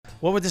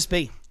What would this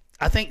be?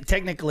 I think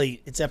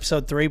technically it's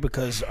episode 3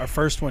 because our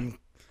first one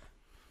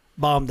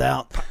bombed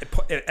out.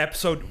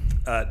 Episode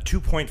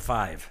 2.5.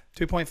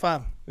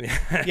 2.5.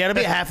 Yeah, it'll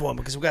be a half one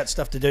because we've got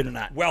stuff to do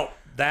tonight. Well,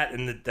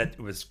 that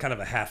was kind of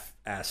a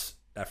half-ass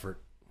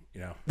effort,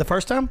 The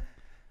first time?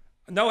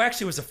 No,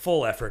 actually, it was a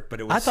full effort, but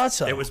it was. I thought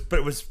so. It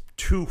was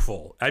too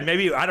full. I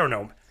don't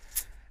know.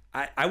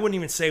 I wouldn't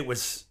even say it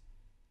was.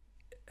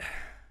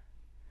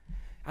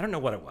 I don't know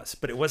what it was,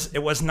 but it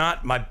was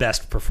not my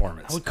best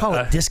performance. I would call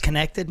it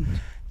disconnected.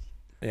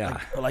 Yeah,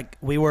 like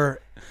we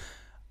were.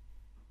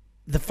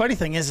 The funny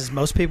thing is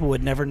most people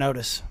would never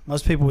notice.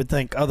 Most people would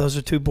think, "Oh, those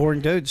are two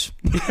boring dudes."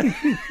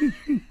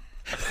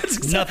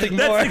 Nothing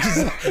more.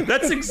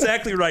 That's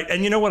exactly right.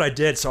 And you know what I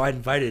did? So I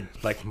invited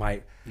like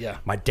my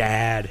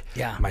dad.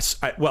 Yeah.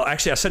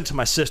 Actually, I sent it to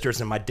my sisters,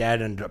 and my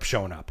dad ended up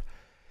showing up,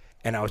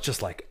 and I was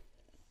just like,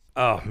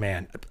 oh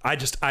man, I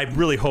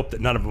really hope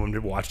that none of them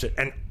had watched it,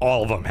 and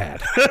all of them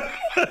had.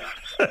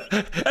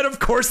 And of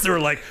course they were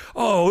like,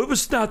 oh, it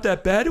was not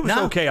that bad. It was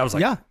okay. I was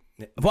like, yeah.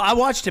 Well, I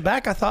watched it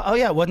back. I thought, oh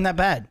yeah, it wasn't that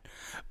bad.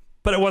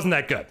 But it wasn't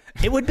that good.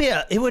 It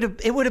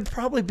would have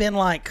probably been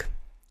like,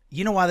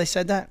 you know why they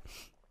said that?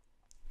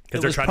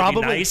 Because they're trying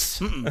to be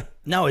nice.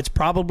 No, it's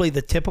probably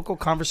the typical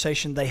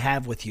conversation they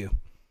have with you.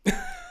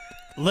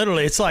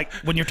 Literally, it's like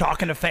when you're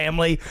talking to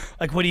family,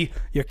 like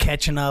you're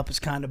catching up, it's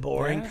kind of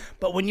boring. Yeah.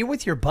 But when you're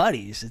with your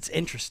buddies, it's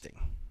interesting.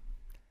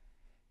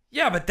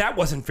 Yeah, but that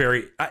wasn't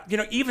very,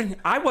 even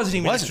I wasn't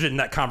even interested in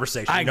that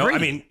conversation. I agree. I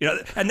mean,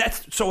 and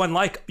that's so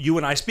unlike you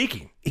and I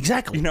speaking.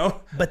 Exactly.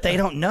 But they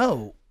don't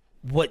know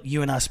what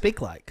you and I speak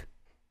like.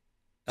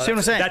 See what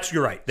I'm saying?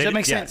 You're right. Does that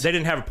make sense? They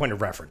didn't have a point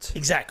of reference.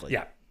 Exactly.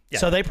 Yeah. Yeah.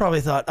 So they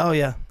probably thought, oh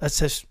yeah, that's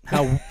just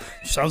how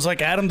sounds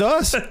like Adam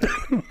does.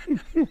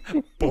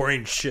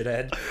 Boring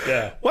shithead.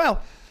 Yeah.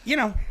 Well,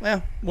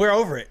 we're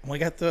over it. We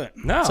got through it.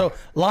 No. So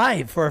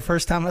live for our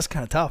first time, that's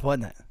kind of tough,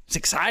 wasn't it? It's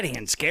exciting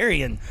and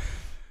scary, and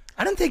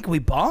I didn't think we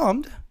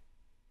bombed.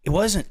 It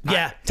wasn't.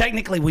 Yeah,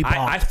 technically we bombed.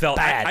 I felt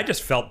bad. I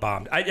just felt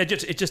bombed. It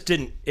just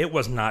didn't. It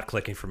was not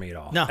clicking for me at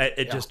all. No,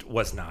 it just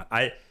was not.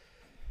 I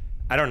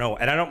don't know,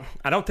 and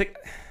I don't think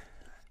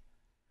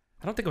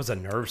it was a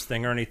nerves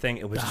thing or anything.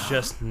 It was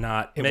just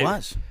not. It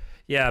was.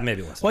 Yeah,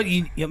 maybe it was. What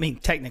I mean,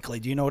 technically,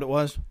 do you know what it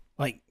was?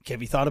 Like,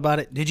 have you thought about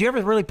it? Did you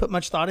ever really put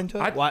much thought into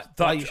it?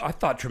 I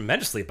thought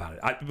tremendously about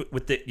it.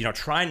 With the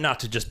trying not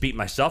to just beat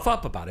myself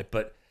up about it,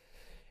 but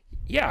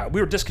yeah,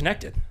 we were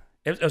disconnected.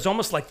 It was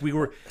almost like we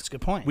were. That's a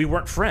good point. We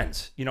weren't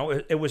friends.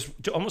 It was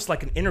almost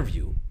like an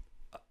interview.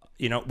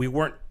 We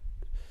weren't.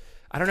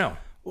 I don't know.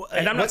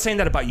 And I'm not saying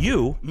that about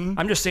you. Mm-hmm.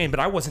 I'm just saying, but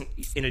I wasn't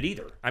in it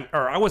either.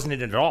 I wasn't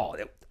in it at all.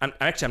 I'm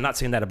not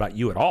saying that about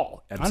you at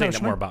all. I'm saying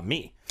that more about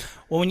me.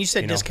 Well, when you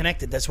said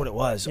disconnected, that's what it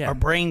was. Yeah. Our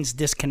brains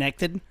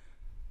disconnected.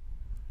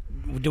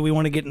 Do we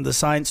want to get into the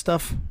science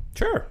stuff?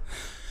 Sure.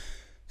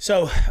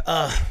 So,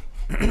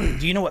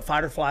 do you know what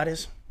fight or flight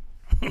is?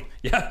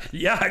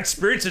 Yeah, I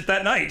experienced it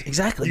that night.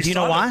 Exactly. Do you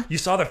know why? You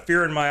saw the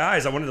fear in my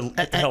eyes. I wanted to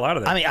get the hell out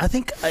of there. I mean, I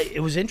think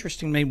it was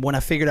interesting to me when I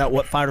figured out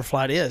what fight or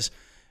flight is.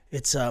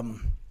 It's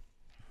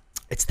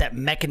that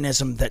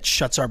mechanism that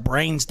shuts our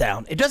brains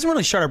down. It doesn't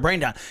really shut our brain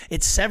down.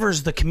 It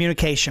severs the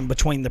communication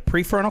between the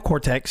prefrontal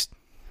cortex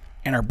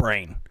and our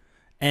brain.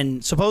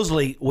 And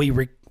supposedly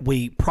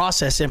we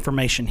process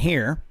information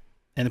here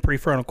in the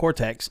prefrontal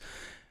cortex,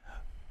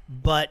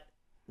 but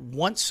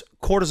once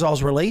cortisol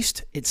is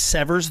released, it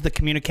severs the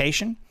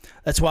communication.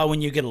 That's why when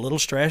you get a little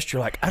stressed, you're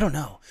like, I don't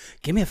know.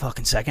 Give me a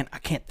fucking second. I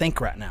can't think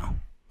right now.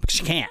 Because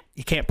you can't.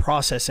 You can't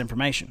process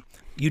information.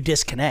 You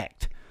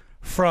disconnect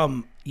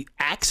from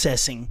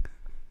accessing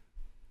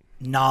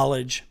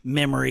knowledge,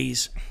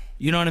 memories.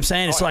 You know what I'm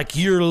saying? It's like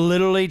you're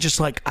literally just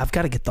like, I've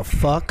got to get the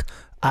fuck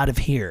out of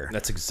here.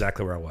 That's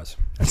exactly where I was.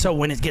 And so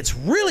when it gets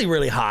really,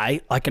 really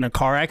high, like in a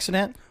car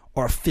accident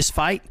or a fist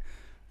fight,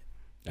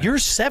 you're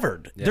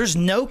severed. Yeah. There's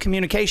no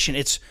communication.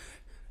 It's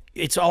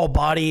all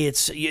body.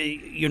 It's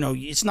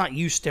it's not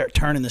you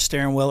turning the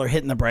steering wheel or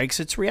hitting the brakes.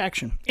 It's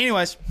reaction.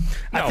 Anyways,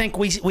 I think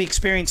we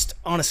experienced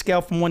on a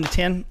scale from 1 to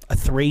 10 a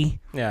 3,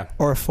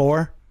 or a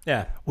 4.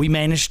 Yeah, we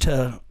managed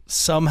to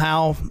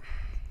somehow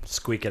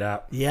squeak it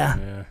out.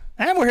 Yeah.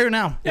 And we're here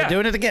now. Yeah. We're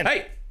doing it again.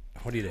 Hey,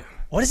 what do you do?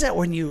 What is that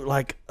when you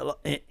like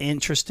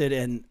interested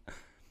in?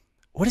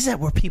 What is that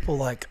where people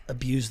like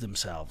abuse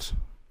themselves?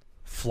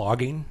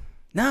 Flogging.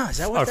 No, is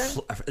that what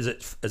is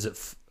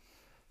it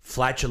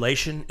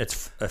flatulation?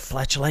 It's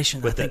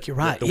flatulation. I think you're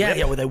right.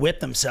 Yeah, where they whip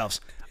themselves.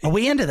 Are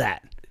we into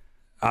that?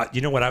 You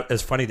know what?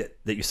 It's funny that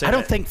you say. I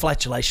don't think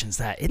flatulation's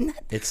that, isn't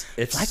it?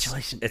 It's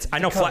flatulation. I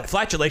know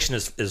flatulation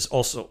is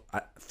also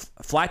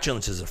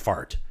flatulence is a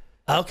fart.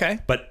 Okay,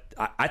 but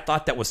I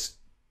thought that was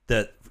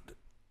the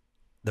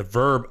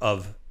verb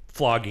of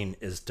flogging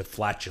is to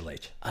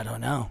flatulate. I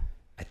don't know.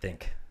 I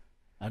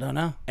don't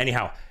know.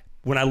 Anyhow,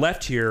 when I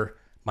left here,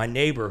 my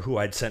neighbor, who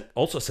I'd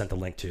also sent the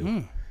link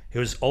to, he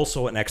was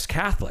also an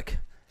ex-Catholic.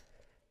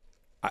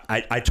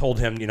 I told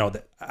him,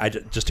 that I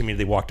just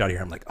immediately walked out of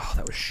here. I'm like, oh,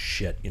 that was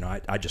shit.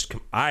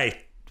 I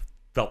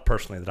felt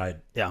personally that I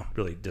had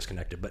really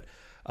disconnected. But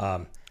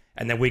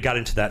and then we got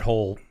into that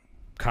whole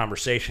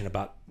conversation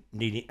about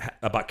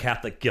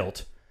Catholic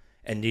guilt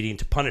and needing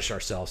to punish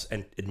ourselves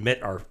and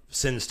admit our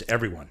sins to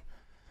everyone.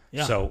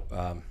 Yeah. So,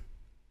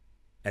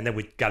 and then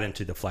we got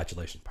into the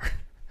flagellation part.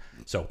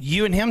 So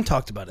You and him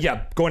talked about it.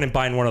 yeah, going and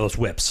buying one of those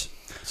whips.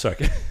 So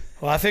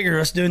Well, I figure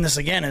us doing this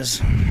again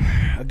is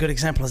a good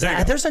example of There you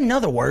that. go. There's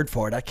another word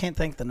for it. I can't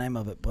think the name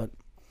of it, but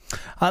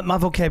my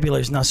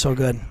vocabulary is not so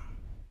good.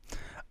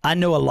 I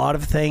know a lot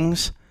of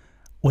things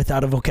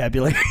without a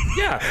vocabulary.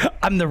 yeah,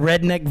 I'm the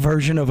redneck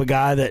version of a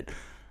guy that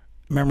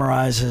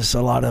memorizes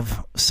a lot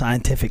of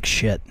scientific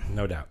shit.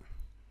 no doubt.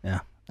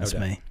 Yeah, that's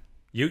doubt. me.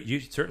 You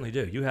certainly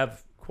do. You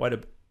have quite a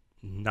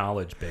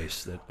knowledge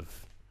base that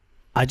of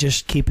I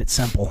just keep it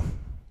simple.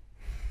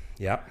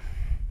 yeah.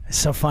 It's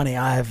so funny.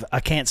 I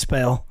can't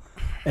spell,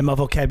 and my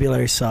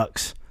vocabulary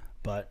sucks.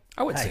 But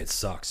I wouldn't hey, say it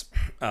sucks.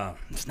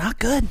 it's not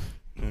good.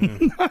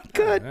 Not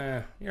good.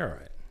 You're all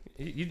right.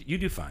 You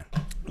do fine.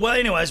 Well,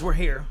 anyways, we're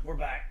here. We're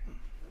back.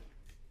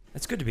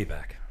 It's good to be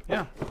back.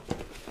 Yeah.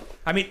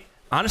 I mean,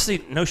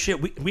 honestly, no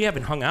shit. We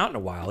haven't hung out in a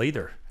while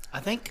either. I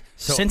think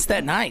So- since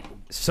that night,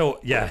 So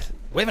yeah,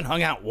 we haven't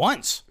hung out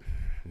once.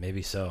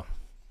 maybe so.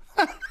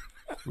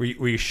 were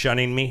you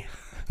shunning me?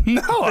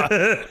 No,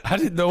 I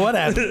didn't know what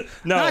happened.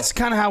 No. That's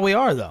kind of how we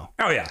are, though.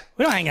 Oh yeah.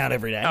 We don't hang out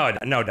every day. Oh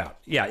no doubt.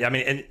 Yeah. I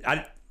mean,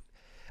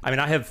 and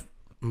I have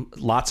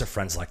lots of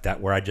friends like that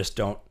where I just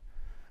don't.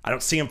 I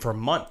don't see them for a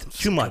month,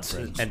 2 months,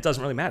 and it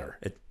doesn't really matter.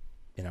 It,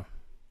 you know.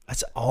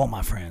 That's all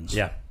my friends.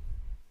 Yeah.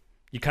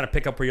 You kind of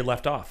pick up where you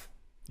left off,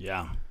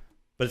 Yeah.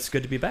 but it's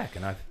good to be back,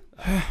 and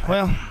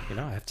Well,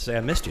 I have to say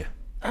I missed you.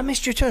 I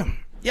missed you too.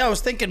 Yeah, I was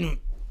thinking,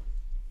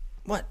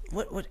 what?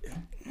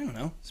 I don't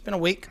know. It's been a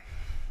week.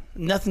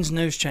 Nothing's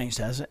new's changed,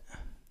 has it?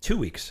 2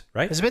 weeks,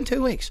 right? It's been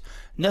 2 weeks.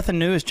 Nothing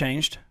new has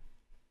changed.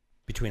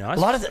 Between us,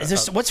 A lot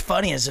of what's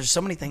funny is there's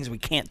so many things we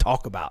can't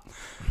talk about.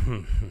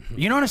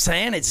 You know what I'm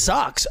saying? It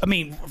sucks. I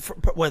mean,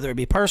 whether it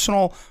be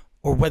personal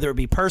or whether it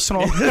be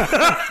personal.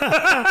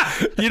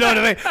 You know what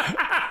I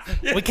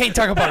mean? We can't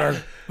talk about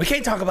We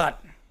can't talk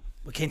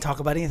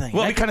about anything.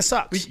 Well, that kind of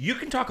sucks. You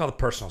can talk all the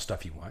personal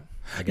stuff you want.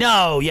 I guess.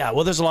 No, yeah.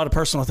 Well, there's a lot of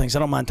personal things I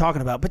don't mind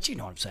talking about, but you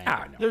know what I'm saying.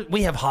 I know.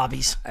 We have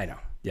hobbies. I know.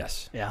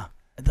 Yes. Yeah,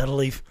 that'll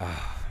leave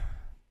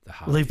The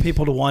hobbies. leave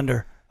people to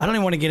wonder. I don't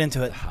even want to get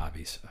into it.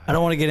 Hobbies. I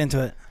don't want to get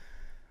into it.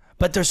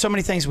 But there's so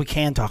many things we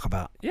can talk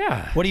about.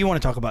 Yeah. What do you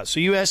want to talk about? So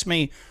you asked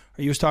me,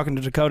 or you was talking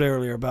to Dakota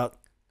earlier about.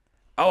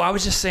 Oh, I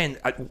was just saying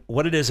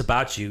what it is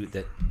about you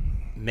that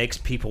makes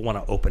people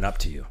want to open up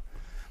to you,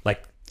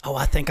 like Oh,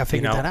 I think I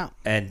figured that out.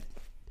 And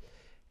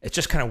it's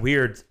just kind of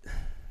weird.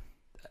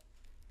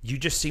 You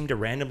just seem to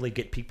randomly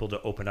get people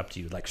to open up to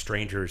you, like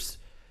strangers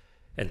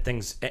and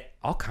things,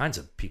 all kinds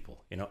of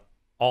people,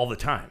 all the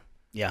time.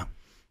 Yeah.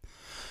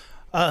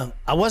 I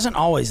wasn't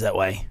always that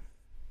way.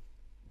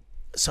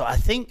 So I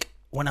think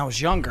when I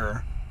was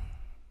younger,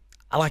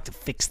 I like to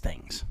fix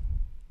things.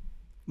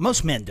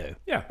 Most men do.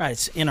 Yeah. Right.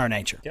 It's in our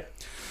nature. Yep.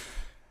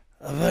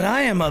 But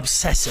I am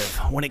obsessive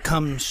when it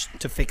comes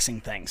to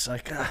fixing things.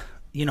 Like,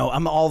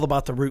 I'm all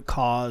about the root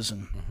cause.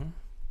 And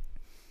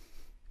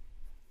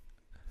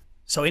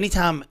so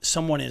anytime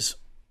someone is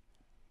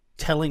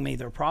telling me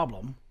their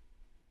problem,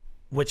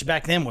 which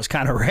back then was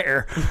kind of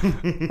rare,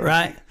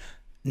 right?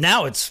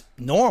 Now it's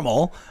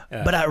normal.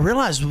 Yeah. But I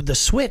realized the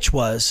switch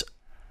was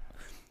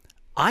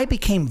I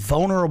became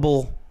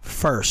vulnerable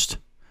first.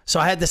 So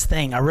I had this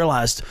thing. I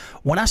realized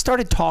when I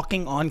started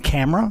talking on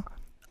camera,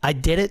 I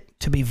did it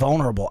to be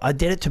vulnerable. I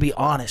did it to be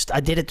honest.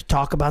 I did it to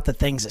talk about the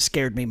things that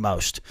scared me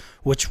most,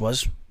 which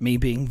was me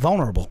being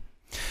vulnerable.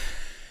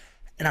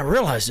 And I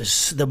realized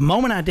this, the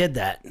moment I did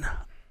that,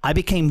 I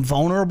became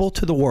vulnerable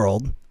to the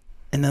world,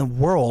 and the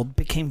world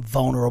became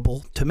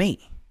vulnerable to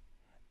me.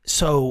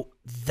 So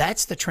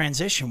that's the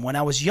transition. When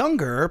I was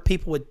younger,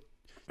 people would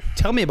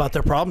tell me about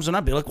their problems, and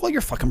I'd be like, well,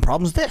 your fucking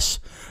problem's this.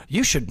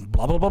 You should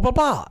blah, blah, blah, blah,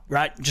 blah,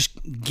 right? Just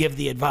give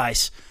the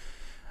advice.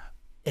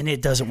 And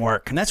it doesn't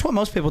work. And that's what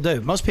most people do.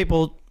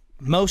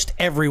 Most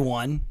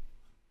everyone,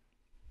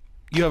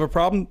 you have a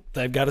problem,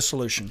 they've got a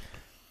solution.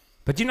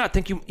 But do you not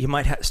think you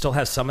might still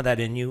have some of that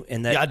in you?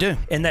 In that, Yeah, I do.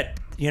 And that,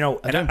 I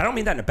don't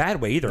mean that in a bad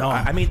way either. No,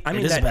 I mean it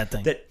is that, a bad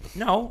thing.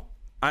 No,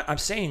 I'm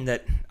saying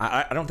that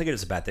I don't think it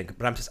is a bad thing,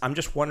 but I'm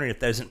just wondering if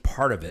that isn't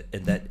part of it,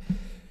 and that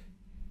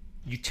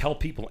you tell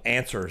people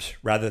answers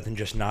rather than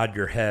just nod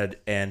your head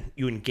and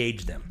you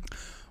engage them.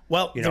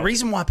 Well, the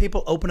reason why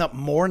people open up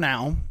more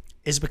now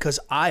is because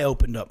I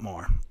opened up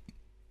more.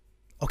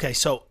 Okay,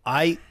 so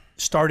I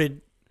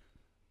started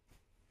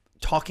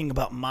talking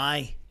about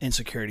my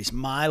insecurities,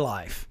 my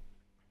life.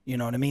 You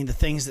know what I mean? The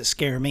things that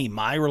scare me,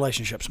 my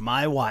relationships,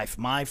 my wife,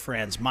 my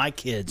friends, my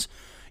kids.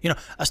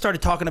 I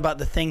started talking about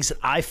the things that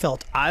I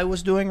felt I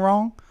was doing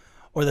wrong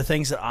or the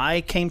things that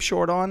I came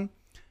short on.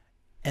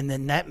 And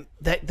then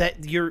that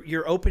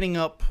you're opening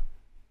up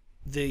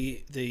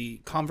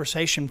the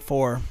conversation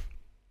for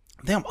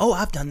them. Oh,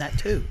 I've done that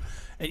too.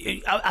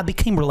 I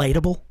became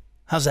relatable.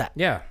 How's that?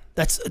 Yeah.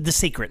 That's the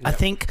secret. Yeah. I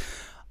think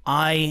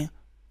I,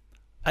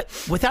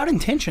 without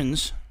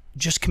intentions,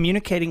 just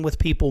communicating with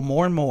people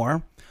more and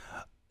more,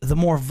 the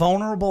more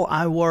vulnerable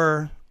I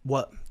were,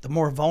 The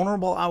more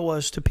vulnerable I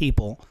was to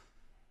people,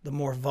 the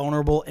more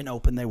vulnerable and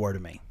open they were to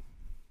me.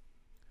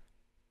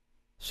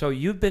 So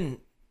you've been,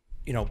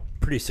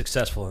 pretty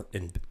successful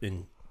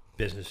in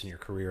business in your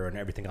career and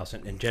everything else,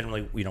 and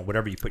generally,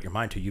 whatever you put your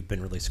mind to, you've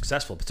been really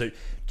successful. So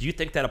do you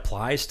think that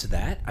applies to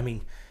that? I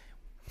mean,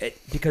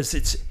 because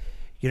it's,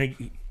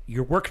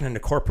 you're working in the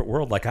corporate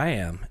world like I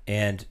am,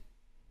 and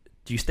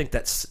do you think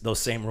that those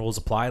same rules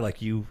apply?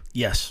 Like you?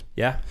 Yes.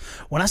 Yeah.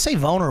 When I say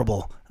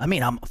vulnerable, I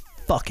mean I'm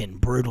fucking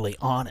brutally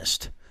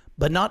honest,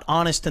 but not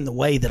honest in the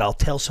way that I'll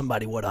tell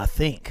somebody what I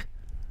think,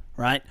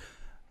 right?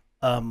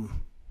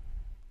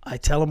 I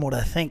tell them what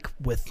I think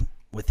with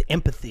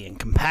empathy and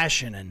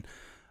compassion, and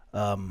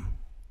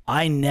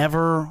I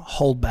never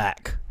hold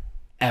back,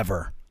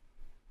 ever.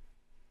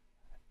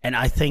 And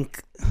I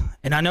think,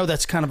 and I know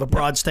that's kind of a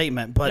broad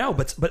statement, but no,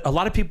 but a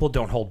lot of people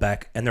don't hold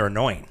back, and they're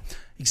annoying.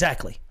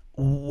 Exactly.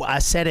 I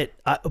said it,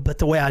 but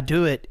the way I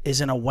do it is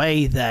in a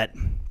way that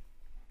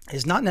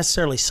is not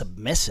necessarily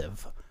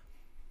submissive,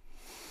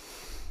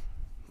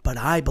 but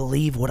I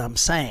believe what I'm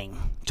saying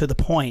to the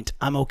point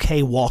I'm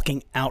okay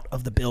walking out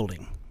of the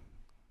building.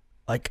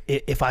 Like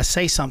if I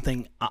say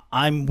something,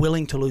 I'm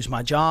willing to lose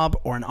my job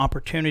or an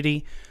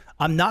opportunity.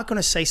 I'm not going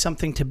to say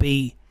something to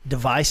be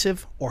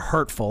divisive or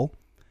hurtful.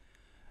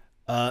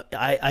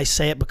 I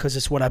say it because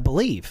it's what I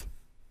believe.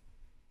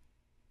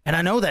 And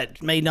I know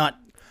that may not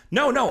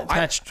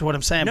attach to what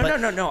I'm saying.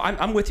 No.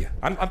 I'm with you.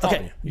 I'm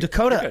following okay, you.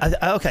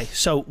 Dakota. Okay,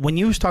 so when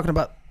you was talking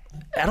about,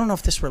 I don't know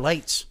if this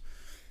relates.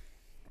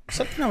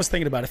 Something I was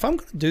thinking about. If I'm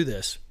going to do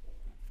this,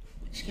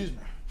 excuse me.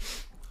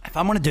 If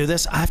I'm going to do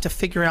this, I have to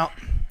figure out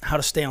how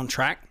to stay on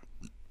track.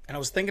 And I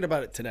was thinking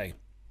about it today.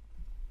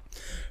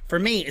 For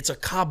me, it's a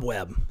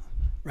cobweb,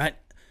 right?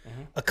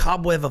 Mm-hmm. A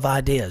cobweb of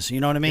ideas. You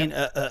know what I mean?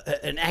 Yep.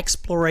 An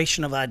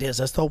exploration of ideas.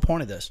 That's the whole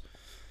point of this.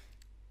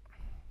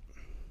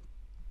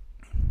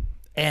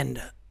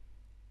 And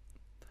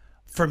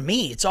for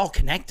me, it's all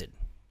connected.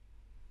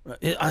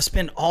 I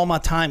spend all my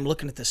time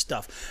looking at this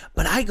stuff,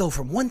 but I go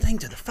from one thing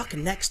to the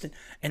fucking next,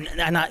 and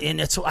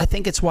I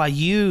think it's why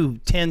you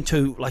tend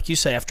to, like you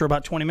say, after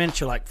about 20 minutes,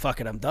 you're like, fuck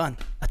it, I'm done.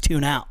 I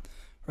tune out,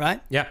 right?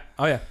 Yeah.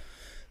 Oh yeah.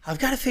 I've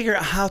got to figure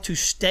out how to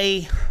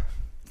stay.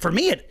 For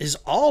me, it is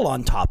all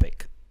on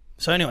topic.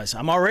 So, anyways,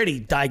 I'm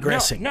already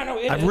digressing. No.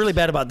 I'm really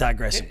bad about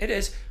digressing. It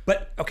is,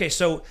 but okay.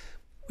 So,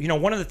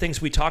 one of the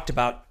things we talked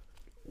about,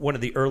 one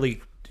of the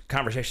early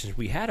conversations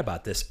we had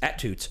about this at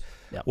Toots.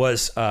 Yep.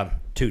 Was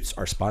Toots,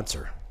 our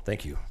sponsor.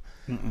 Thank you.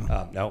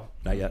 No,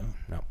 not yet.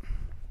 No,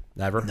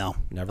 never. No,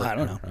 never. I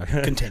don't know.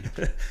 Continue.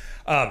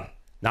 Not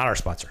our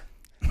sponsor.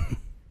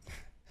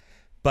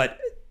 But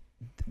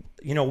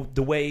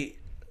the way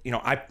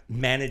I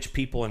manage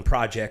people and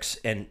projects,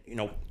 and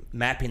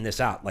mapping this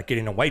out, like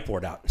getting a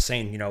whiteboard out and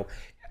saying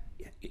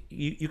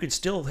you can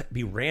still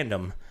be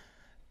random,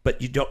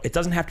 but it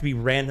doesn't have to be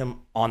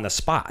random on the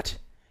spot.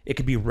 It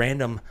could be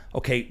random.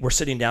 Okay, we're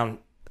sitting down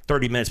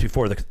 30 minutes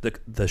before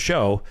the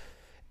show,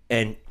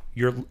 and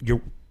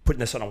you're putting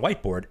this on a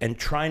whiteboard and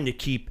trying to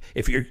keep,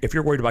 if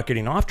you're worried about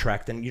getting off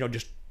track, then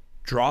just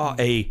draw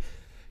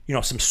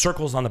some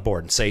circles on the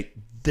board and say,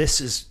 this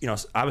is,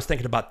 I was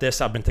thinking about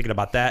this, I've been thinking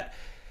about that,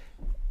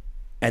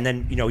 and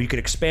then you can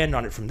expand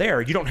on it from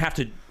there. You don't have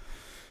to.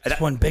 That's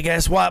one big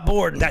ass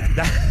whiteboard.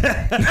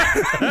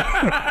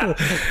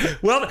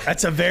 Well,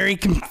 that's a very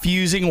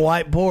confusing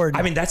whiteboard.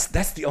 I mean, that's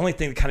the only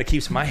thing that kind of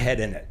keeps my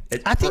head in it.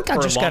 I think for I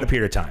just a long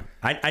period of time.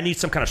 I need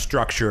some kind of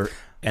structure,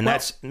 and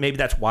that's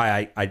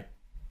why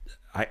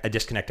I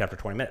disconnect after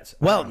 20 minutes.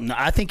 Well,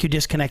 I think you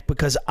disconnect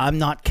because I'm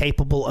not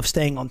capable of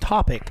staying on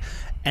topic,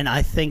 and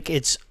I think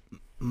it's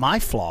my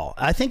flaw.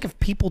 I think if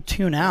people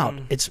tune out,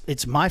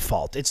 it's my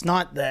fault. It's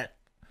not that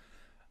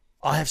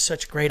I have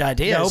such great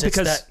ideas. No,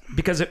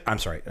 because I'm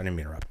sorry, I didn't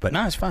mean to interrupt. But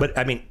no, it's fine. But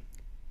I mean,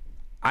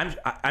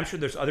 I'm sure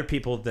there's other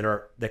people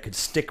that could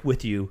stick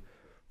with you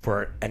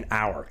for an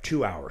hour,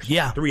 2 hours,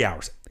 3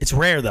 hours. It's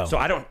rare though. So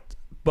I don't.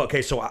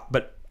 Okay,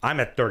 but I'm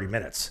at 30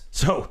 minutes.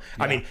 So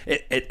I mean,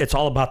 it's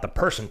all about the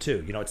person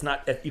too. It's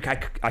not.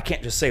 I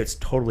can't just say it's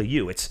totally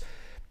you.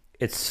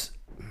 It's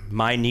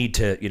my need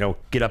to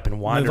get up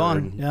and wander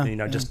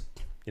and just.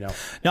 No,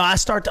 I'm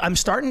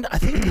starting. I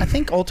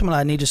think ultimately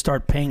I need to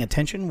start paying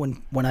attention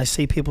when I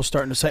see people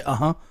starting to say,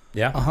 yeah,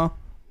 yeah.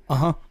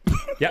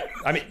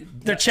 I mean,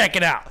 they're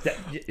checking out.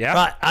 Yeah,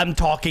 right. I'm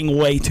talking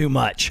way too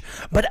much.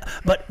 But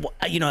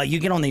you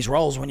get on these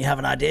rolls when you have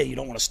an idea, you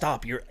don't want to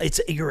stop. You're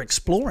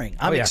exploring.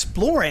 I'm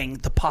exploring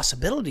the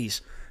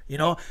possibilities.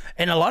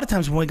 And a lot of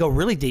times when we go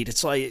really deep,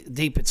 it's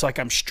like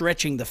I'm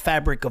stretching the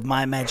fabric of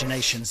my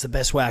imagination. It's the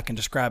best way I can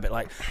describe it.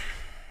 Like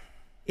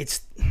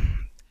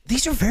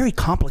these are very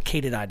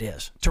complicated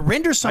ideas. To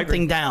render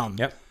something down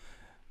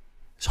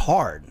is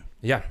hard.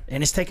 Yeah.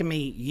 And it's taken me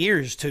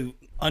years to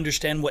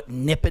understand what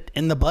nip it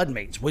in the bud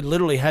means. We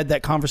literally had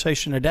that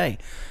conversation today.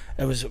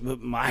 It was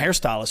my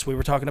hairstylist. We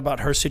were talking about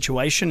her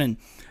situation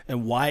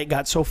and why it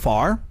got so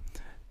far.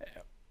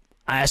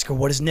 I asked her,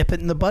 what does nip it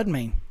in the bud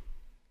mean?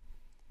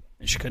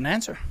 And she couldn't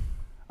answer.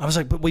 I was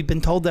like, but we've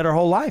been told that our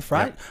whole life,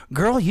 right? Yep.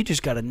 Girl, you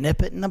just got to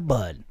nip it in the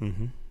bud.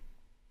 Mm-hmm.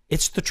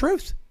 It's the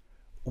truth.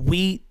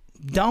 we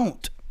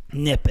don't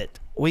nip it.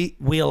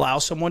 We allow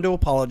someone to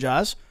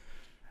apologize,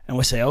 and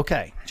we say,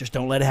 okay, just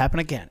don't let it happen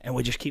again. And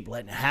we just keep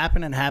letting it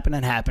happen and happen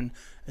and happen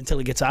until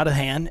it gets out of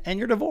hand and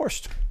you're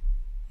divorced.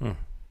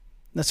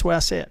 That's the way I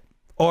see it.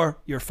 Or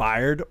you're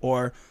fired,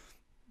 or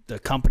the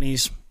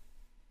company's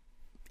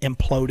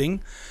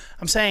imploding.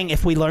 I'm saying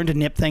if we learn to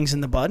nip things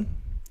in the bud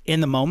in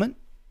the moment,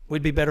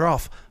 we'd be better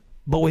off.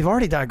 But we've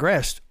already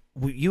digressed.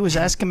 You was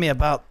asking me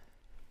about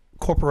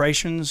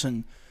corporations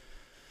and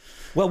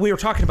Well, we were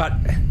talking about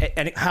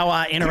how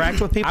I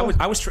interact with people.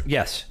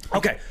 Yes.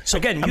 Okay. So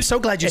again, I'm so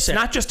glad you it's said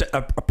not just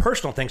a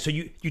personal thing. So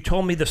you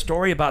told me the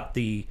story about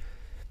the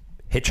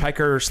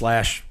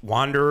hitchhiker /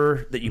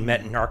 wanderer that you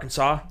met in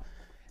Arkansas.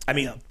 I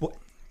mean,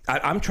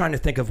 I'm trying to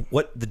think of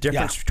what the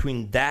difference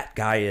between that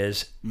guy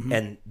is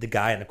and the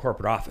guy in the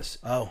corporate office.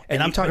 Oh,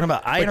 and I'm talking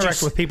about I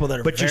interact with people that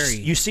are very.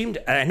 You seemed,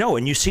 I know,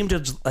 and you seem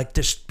to like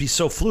just be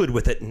so fluid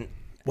with it, and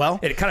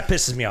it kind of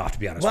pisses me off, to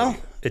be honest. With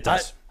you. It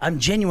does. I'm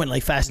genuinely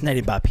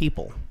fascinated by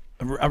people.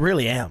 I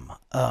really am.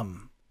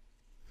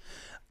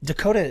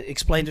 Dakota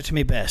explained it to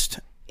me best.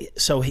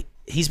 So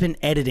he's been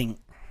editing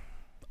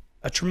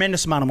a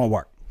tremendous amount of my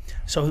work.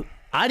 So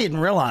I didn't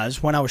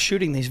realize when I was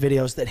shooting these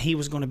videos that he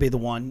was going to be the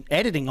one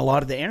editing a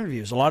lot of the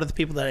interviews, a lot of the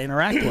people that I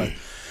interact with.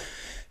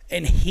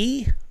 And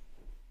he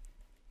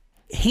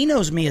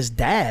knows me as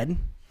dad,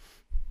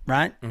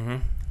 right?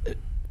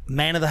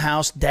 Man of the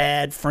house,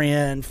 dad,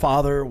 friend,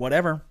 father,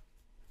 whatever.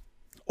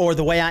 Or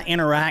the way I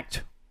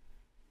interact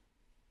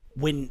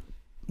when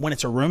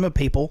it's a room of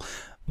people.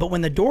 But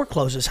when the door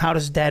closes, how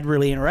does dad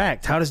really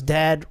interact? How does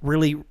dad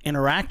really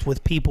interact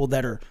with people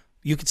that are,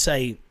 you could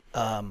say,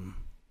 on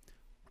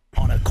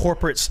a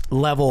corporate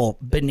level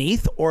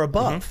beneath or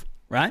above,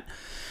 right?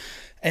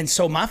 And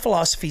so my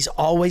philosophy's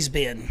always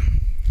been,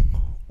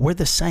 we're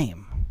the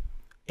same.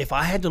 If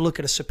I had to look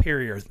at a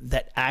superior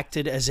that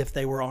acted as if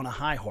they were on a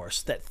high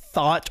horse, that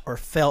thought or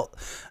felt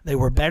they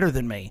were better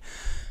than me,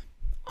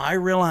 I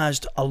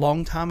realized a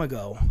long time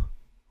ago,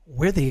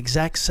 we're the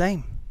exact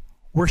same.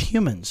 We're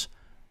humans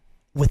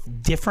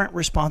with different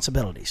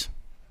responsibilities.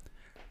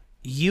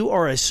 You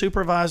are a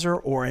supervisor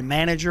or a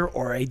manager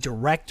or a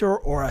director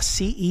or a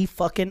CE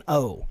fucking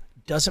O.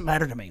 Doesn't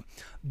matter to me.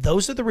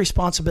 Those are the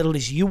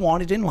responsibilities you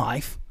wanted in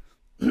life,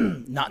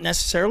 not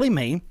necessarily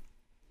me.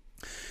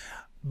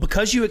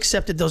 Because you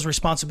accepted those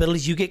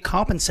responsibilities, you get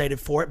compensated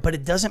for it, but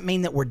it doesn't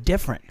mean that we're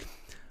different.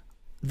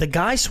 The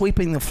guy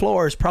sweeping the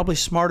floor is probably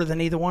smarter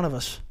than either one of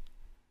us.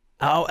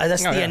 Oh,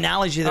 that's the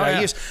analogy that I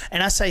use.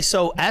 And I say,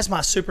 so as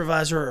my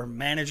supervisor or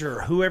manager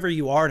or whoever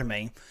you are to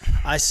me,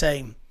 I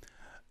say,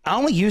 I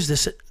only use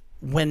this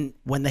when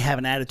they have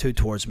an attitude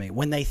towards me,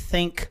 when they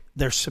think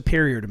they're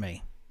superior to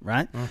me,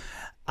 right?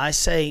 I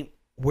say,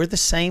 we're the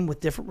same with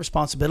different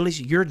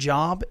responsibilities. Your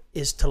job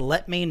is to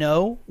let me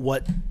know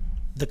what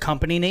the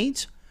company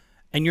needs,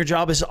 and your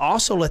job is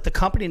also let the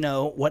company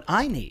know what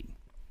I need.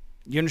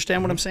 You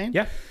understand what I'm saying?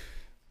 Yeah.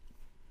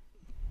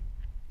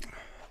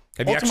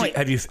 Have you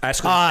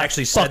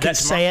actually said that?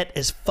 Say it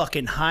as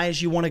fucking high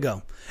as you want to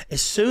go.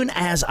 As soon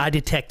as I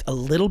detect a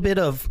little bit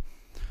of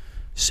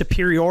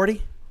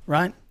superiority,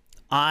 right,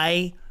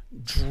 I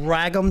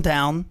drag them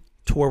down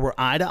to where we're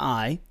eye to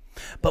eye.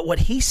 But what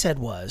he said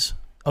was,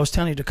 I was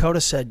telling you,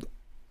 Dakota said,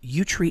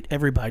 you treat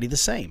everybody the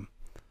same.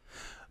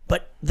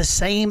 But the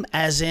same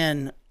as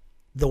in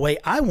the way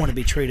I want to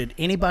be treated.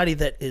 Anybody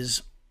that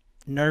is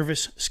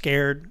nervous,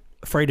 scared,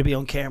 afraid to be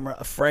on camera,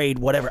 afraid,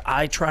 whatever,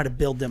 I try to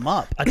build them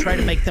up. I try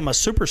to make them a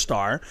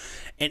superstar.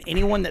 And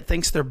anyone that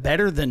thinks they're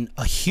better than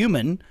a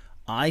human,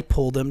 I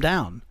pull them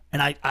down.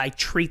 And I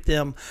treat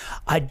them,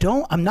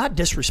 I'm not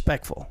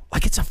disrespectful.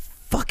 Like it's a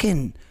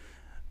fucking,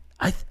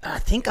 I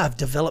think I've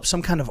developed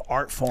some kind of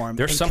art form.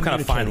 There's some kind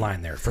of fine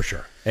line there for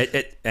sure.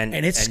 And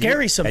it's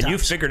scary sometimes. And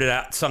you've figured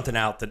something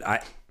out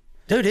that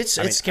Dude, it's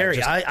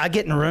scary. I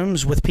get in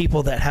rooms with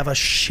people that have a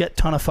shit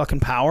ton of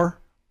fucking power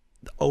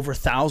over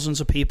thousands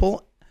of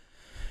people.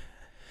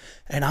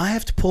 And I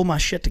have to pull my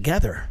shit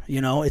together.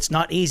 You know, it's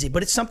not easy,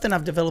 but it's something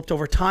I've developed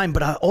over time.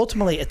 But I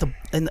ultimately,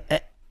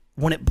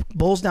 when it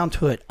boils down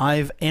to it,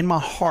 in my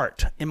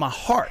heart,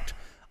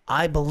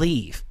 I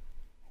believe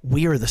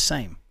we are the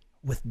same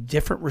with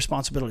different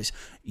responsibilities.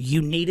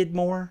 You needed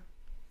more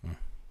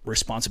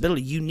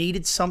responsibility. You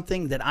needed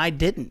something that I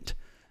didn't.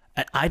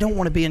 I don't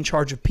want to be in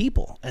charge of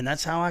people. And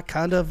that's how I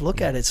kind of look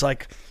at it. It's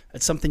like,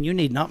 it's something you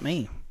need, not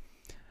me.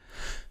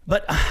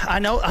 But I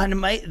know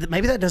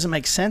maybe that doesn't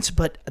make sense,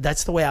 but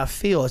that's the way I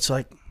feel. It's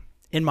like,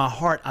 in my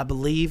heart, I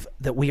believe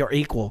that we are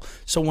equal.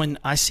 So when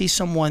I see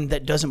someone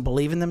that doesn't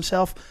believe in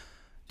themselves,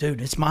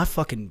 dude, it's my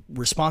fucking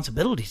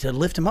responsibility to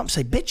lift them up and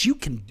say, bitch, you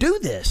can do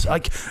this.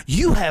 Like,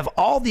 you have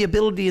all the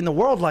ability in the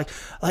world. Like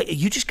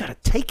you just got to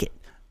take it.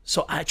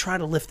 So I try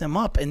to lift them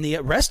up. And the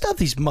rest of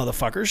these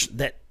motherfuckers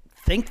that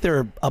think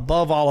they're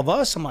above all of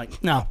us, I'm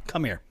like, no,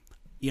 come here.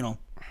 You know,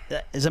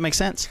 does that make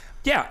sense?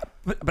 Yeah.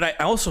 But I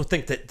also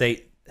think that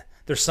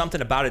there's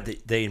something about it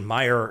that they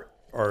admire,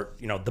 or,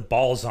 you know, the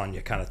balls on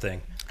you kind of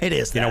thing. It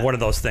is. You know, one of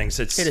those things.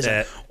 It is.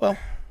 Well,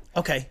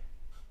 okay.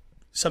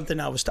 something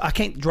I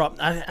can't drop.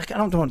 I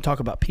don't want to talk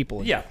about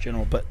people in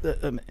general, but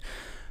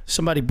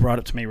somebody brought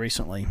it to me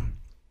recently.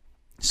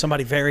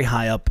 Somebody very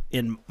high up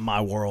in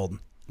my world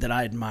that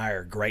I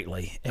admire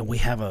greatly, and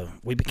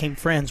we became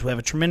friends. We have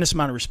a tremendous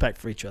amount of respect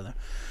for each other.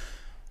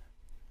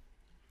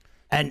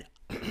 And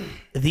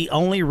the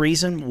only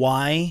reason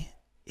why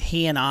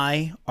he and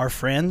I are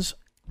friends,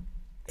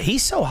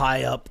 he's so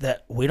high up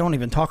that we don't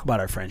even talk about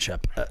our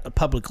friendship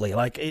publicly.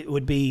 Like, it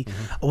would be,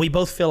 we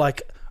both feel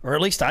like, or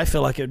at least I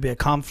feel like it would be a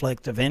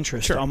conflict of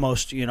interest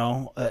almost, you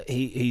know.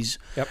 He's,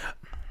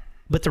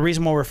 but the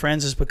reason why we're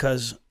friends is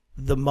because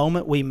the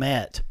moment we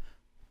met,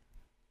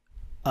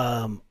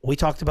 we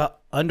talked about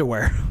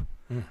underwear.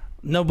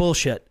 No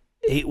bullshit.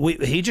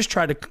 He just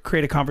tried to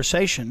create a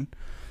conversation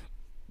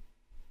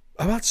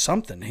about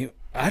something.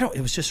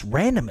 It was just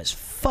random as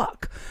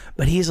fuck.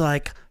 But he's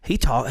like, he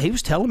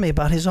was telling me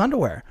about his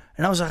underwear.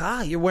 And I was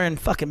like, you're wearing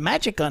fucking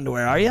magic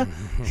underwear, are you?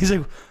 He's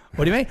like,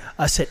 what do you mean?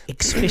 I said,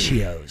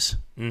 Exficios.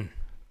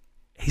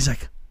 He's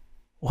like,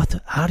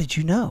 how did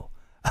you know?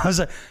 I was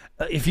like,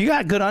 if you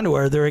got good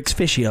underwear, they're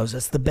Exficios.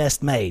 That's the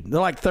best made. They're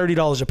like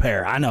 $30 a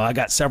pair. I know. I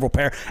got several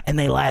pair, and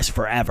they last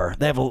forever.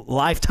 They have a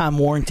lifetime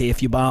warranty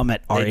if you buy them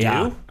at REI. They do?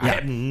 Yeah. I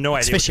have no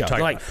idea what you're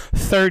talking about.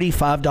 They're like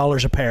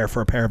 $35 a pair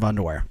for a pair of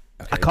underwear.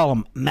 Okay. I call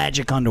them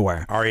magic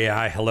underwear.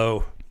 REI,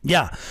 hello.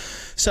 Yeah.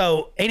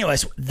 So,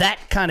 anyways, that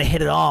kind of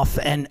hit it off,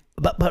 and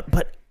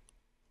but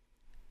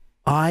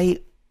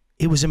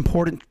it was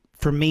important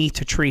for me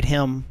to treat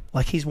him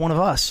like he's one of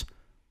us.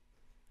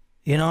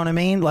 You know what I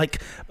mean?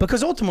 Like,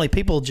 because ultimately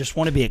people just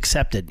want to be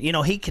accepted. You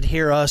know, he could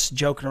hear us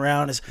joking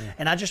around,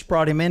 and I just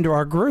brought him into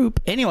our group.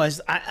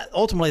 Anyways,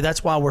 ultimately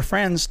that's why we're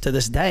friends to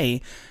this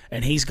day,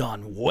 and he's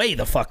gone way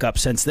the fuck up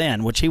since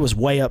then, which he was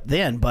way up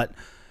then. But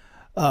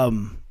I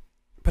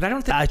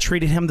don't think I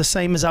treated him the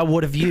same as I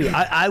would have you.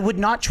 I would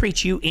not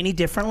treat you any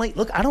differently.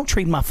 Look, I don't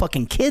treat my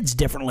fucking kids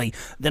differently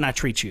than I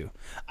treat you.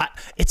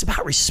 It's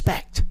about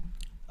respect,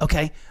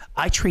 okay?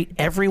 I treat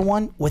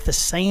everyone with the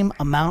same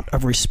amount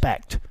of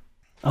respect.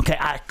 Okay,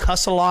 I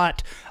cuss a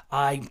lot.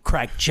 I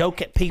crack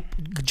jokes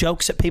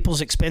at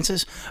people's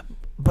expenses,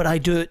 but I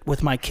do it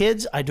with my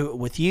kids. I do it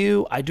with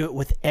you. I do it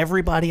with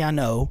everybody I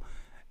know,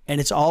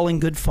 and it's all in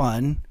good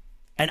fun.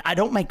 And I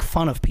don't make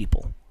fun of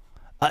people.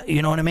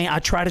 You know what I mean? I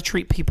try to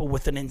treat people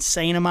with an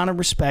insane amount of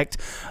respect,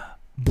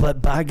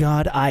 but by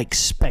God, I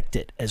expect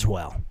it as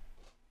well.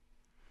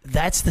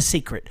 That's the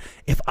secret.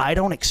 If I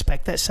don't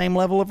expect that same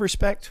level of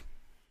respect,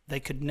 they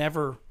could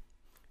never...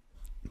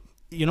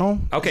 You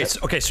know? Okay,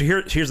 so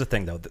here's the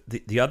thing, though.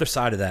 The other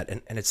side of that,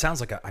 and it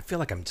sounds like I feel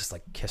like I'm just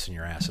like kissing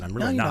your ass, and I'm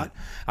really not.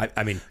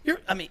 I mean,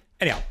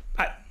 anyhow,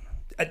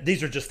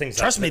 these are just things.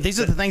 Trust me, these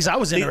are the things I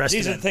was interested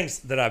in. These are the things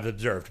that I've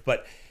observed,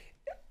 but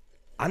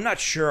I'm not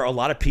sure a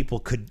lot of people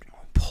could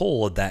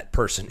pull that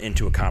person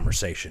into a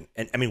conversation.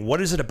 And I mean, what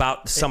is it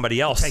about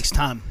somebody else? It takes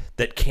time.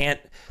 That can't.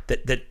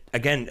 That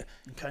again.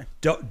 Okay.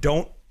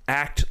 Don't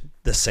act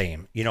the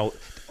same. You know,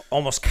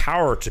 almost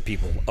cower to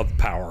people of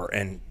power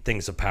and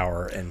things of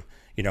power and.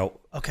 You know.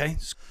 Okay.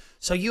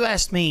 So you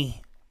asked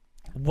me,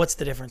 what's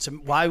the difference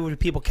and why would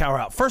people cower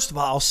out? First of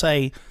all, I'll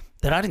say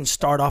that I didn't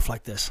start off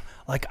like this.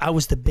 Like, I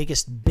was the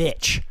biggest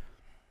bitch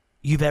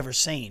you've ever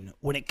seen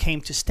when it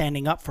came to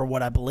standing up for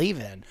what I believe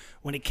in,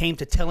 when it came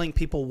to telling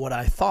people what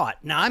I thought.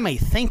 Now, I may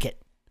think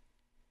it.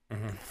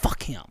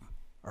 Fuck him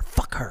or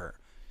fuck her.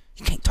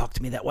 You can't talk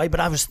to me that way, but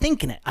I was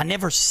thinking it. I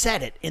never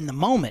said it in the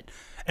moment.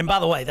 And by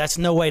the way, that's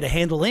no way to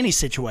handle any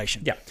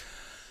situation. Yeah.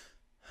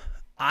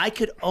 I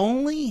could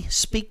only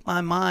speak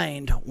my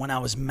mind when I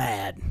was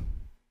mad.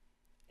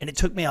 And it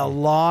took me a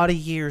lot of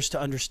years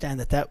to understand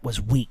that that was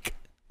weak.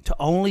 To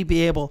only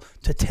be able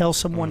to tell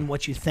someone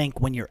what you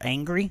think when you're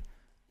angry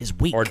is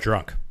weak. Or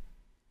drunk.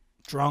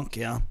 Drunk,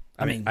 yeah.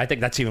 I mean, I think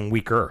that's even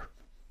weaker,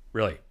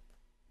 really.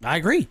 I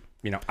agree.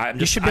 You know,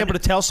 you should be able to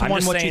tell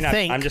someone what you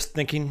think. I'm just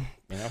thinking,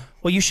 you know.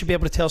 Well, you should be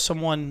able to tell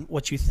someone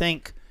what you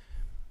think,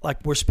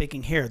 like we're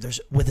speaking here. There's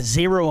with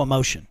zero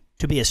emotion.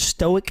 To be as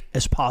stoic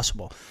as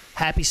possible.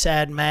 Happy,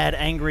 sad, mad,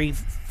 angry,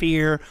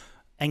 fear,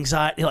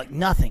 anxiety, like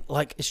nothing.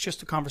 Like, it's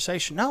just a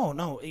conversation.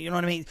 No, you know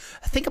what I mean?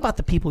 Think about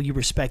the people you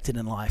respected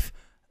in life.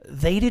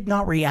 They did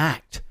not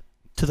react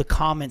to the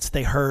comments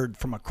they heard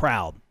from a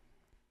crowd,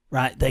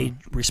 right? They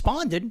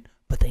responded,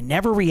 but they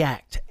never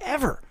react,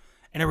 ever.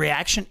 And a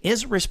reaction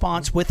is a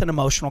response with an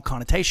emotional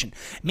connotation.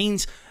 It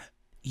means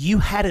you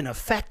had an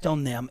effect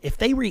on them.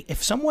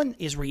 If someone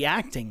is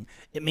reacting,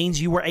 it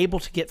means you were able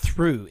to get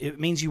through. It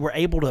means you were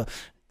able to,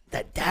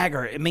 that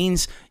dagger, it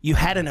means you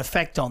had an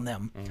effect on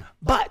them.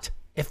 But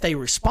if they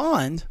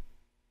respond,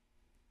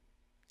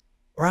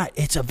 right,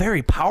 it's a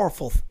very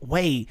powerful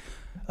way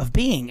of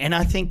being. And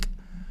I think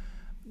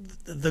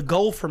the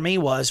goal for me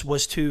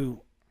was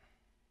to,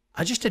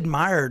 I just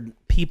admired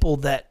people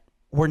that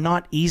were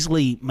not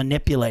easily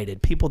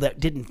manipulated, people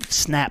that didn't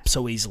snap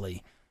so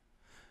easily.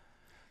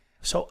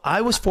 So I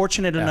was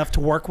fortunate enough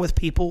to work with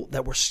people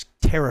that were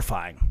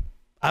terrifying.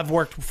 I've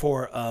worked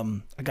for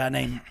a guy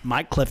named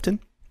Mike Clifton,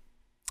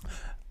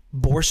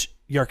 Boris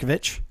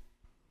Yurkovich,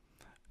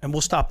 and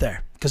we'll stop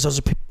there because those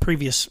are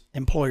previous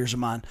employers of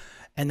mine.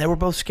 And they were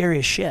both scary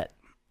as shit.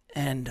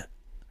 And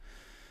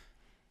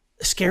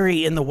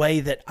scary in the way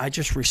that I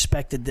just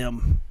respected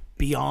them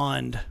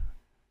beyond.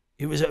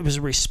 It was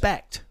a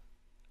respect.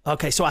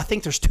 Okay, so I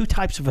think there's two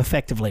types of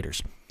effective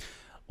leaders.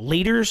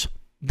 Leaders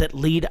that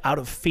lead out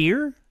of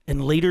fear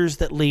and leaders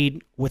that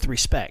lead with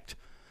respect.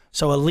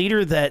 So a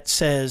leader that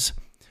says,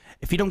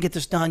 if you don't get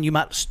this done, you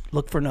might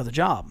look for another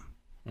job.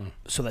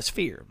 So that's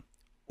fear.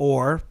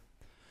 Or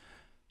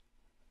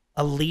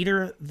a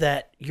leader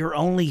that your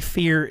only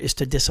fear is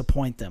to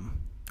disappoint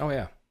them. Oh,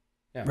 yeah.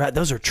 Yeah. Right?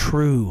 Those are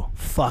true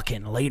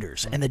fucking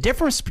leaders. And the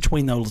difference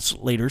between those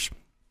leaders,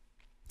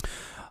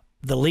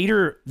 the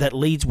leader that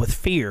leads with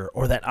fear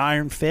or that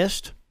iron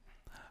fist,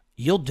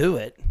 you'll do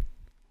it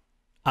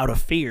out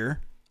of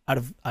fear, out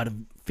of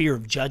fear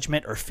of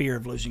judgment or fear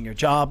of losing your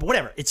job,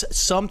 whatever. It's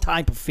some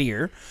type of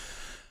fear.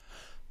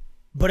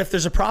 But if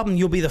there's a problem,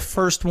 you'll be the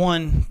first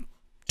one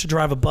to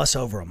drive a bus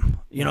over them.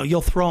 You know,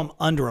 you'll throw them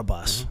under a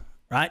bus,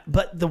 right?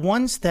 But the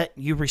ones that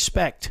you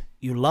respect,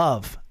 you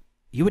love,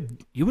 you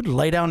would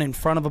lay down in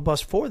front of a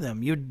bus for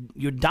them.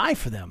 You'd die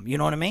for them. You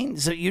know what I mean?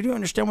 So you do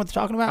understand what they're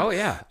talking about? Oh,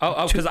 yeah.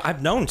 Oh, because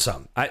I've known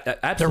some. I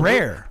absolutely, they're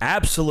rare.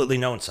 Absolutely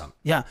known some.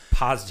 Yeah.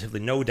 Positively,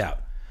 no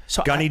doubt.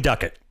 So Gunny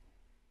Duckett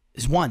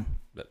is one.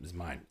 That is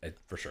mine,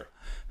 for sure.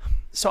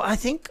 So I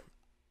think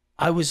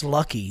I was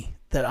lucky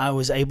that I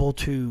was able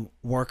to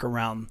work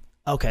around.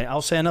 Okay,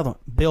 I'll say another one.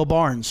 Bill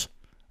Barnes.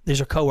 These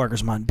are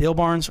coworkers of mine. Bill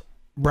Barnes,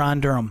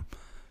 Brian Durham.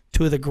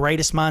 Two of the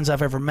greatest minds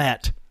I've ever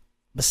met.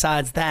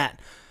 Besides that,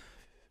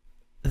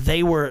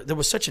 there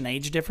was such an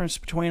age difference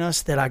between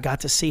us that I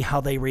got to see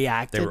how they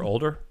reacted. They were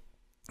older?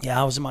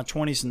 Yeah, I was in my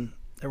 20s and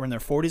they were in their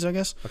 40s, I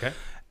guess. Okay.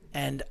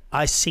 And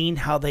I seen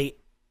how they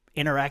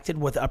interacted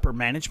with upper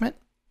management.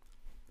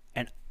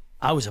 And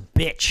I was a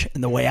bitch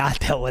in the way I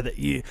dealt with it.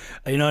 You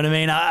know what I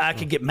mean? I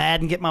could get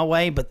mad and get my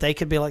way, but they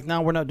could be like,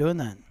 no, we're not doing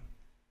that.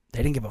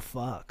 They didn't give a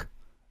fuck.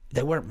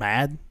 They weren't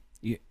mad.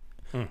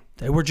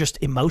 They were just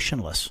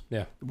emotionless.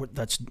 Yeah.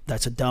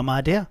 That's a dumb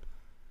idea.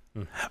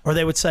 Or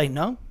they would say,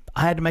 no,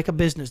 I had to make a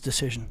business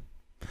decision.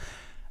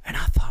 And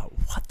I thought,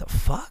 what the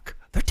fuck?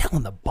 They're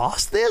telling the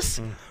boss this,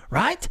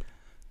 right?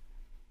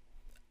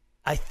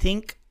 I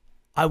think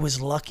I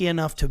was lucky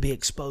enough to be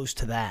exposed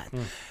to that.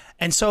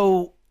 And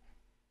so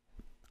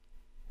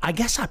I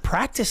guess I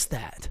practiced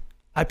that.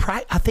 I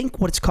think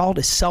what it's called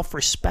is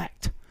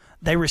self-respect.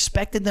 They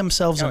respected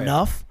themselves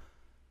enough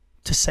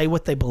to say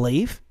what they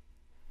believe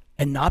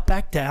and not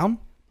back down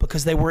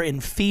because they were in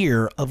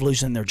fear of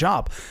losing their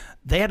job.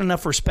 They had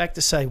enough respect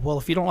to say, well,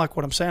 if you don't like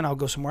what I'm saying, I'll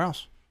go somewhere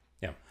else.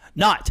 Yeah.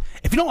 Not,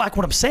 if you don't like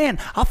what I'm saying,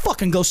 I'll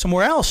fucking go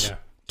somewhere else. Yeah.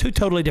 Two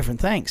totally different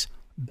things.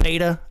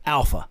 Beta,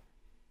 alpha,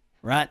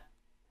 right?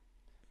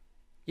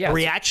 Yeah. A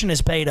reaction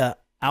is beta,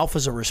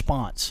 alpha's a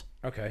response.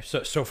 Okay.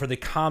 So for the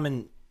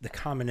common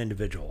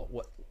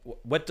individual,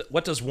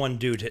 what does one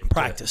do to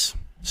practice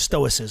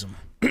stoicism?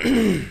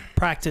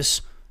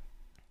 Practice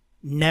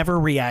never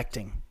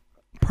reacting.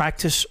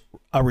 Practice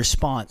a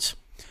response.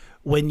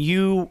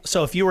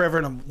 If you were ever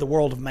in the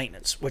world of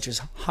maintenance, which is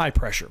high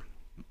pressure,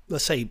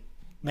 let's say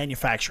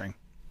manufacturing,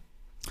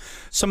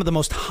 some of the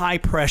most high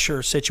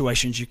pressure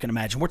situations you can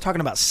imagine. We're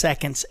talking about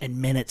seconds and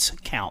minutes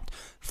count,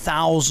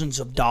 thousands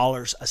of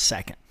dollars a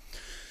second.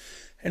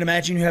 And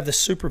imagine you have the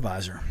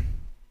supervisor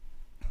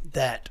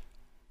that,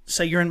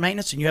 say you're in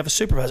maintenance and you have a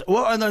supervisor.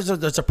 Well,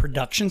 there's a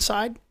production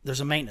side, there's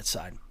a maintenance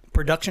side.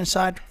 Production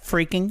side,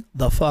 freaking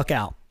the fuck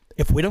out.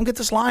 If we don't get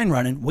this line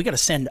running, we got to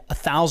send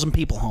 1,000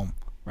 people home,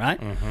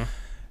 right?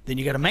 Then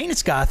you got a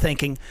maintenance guy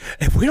thinking,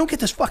 if we don't get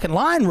this fucking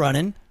line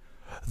running,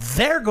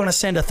 they're going to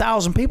send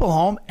 1,000 people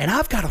home, and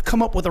I've got to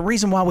come up with a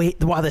reason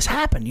why this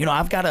happened. You know,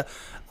 I've got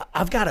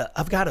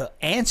to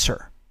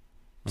answer.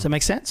 Does that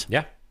make sense?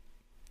 Yeah.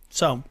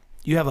 So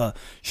you have a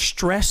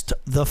stressed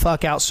the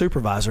fuck out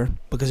supervisor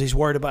because he's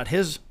worried about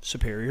his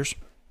superiors.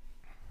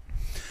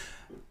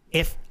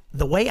 If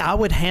the way I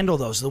would handle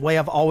those, the way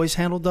I've always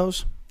handled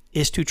those,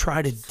 is to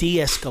try to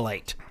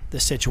de-escalate the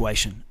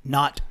situation,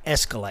 not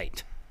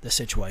escalate the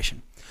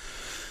situation.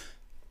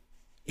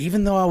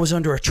 Even though I was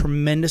under a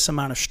tremendous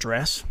amount of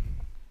stress,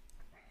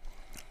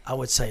 I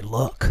would say,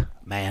 look,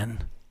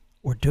 man,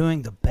 we're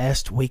doing the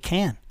best we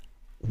can.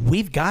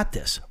 We've got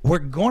this. We're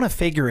going to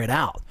figure it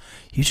out.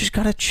 You just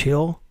got to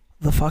chill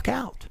the fuck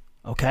out,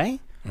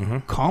 okay?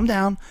 Calm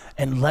down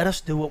and let us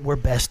do what we're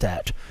best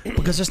at,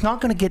 because it's not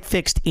going to get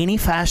fixed any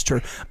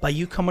faster by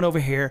you coming over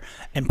here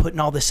and putting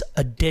all this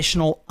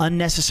additional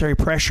unnecessary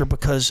pressure,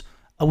 because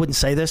I wouldn't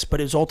say this, but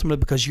it was ultimately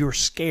because you're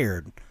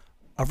scared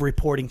of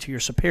reporting to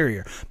your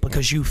superior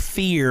because you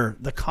fear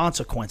the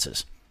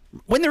consequences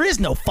when there is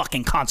no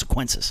fucking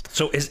consequences.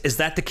 So is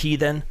that the key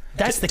then?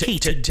 That's the key,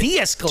 to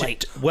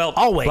de-escalate. Well,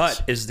 always.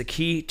 But is the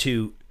key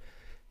to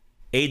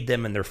aid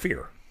them in their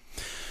fear?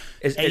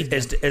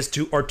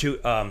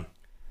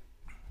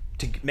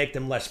 To make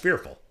them less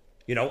fearful,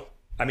 you know?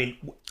 I mean,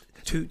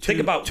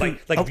 think about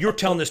if you're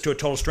telling this to a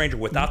total stranger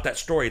without that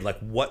story, like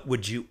what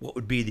would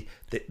be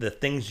the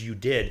things you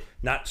did,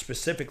 not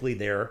specifically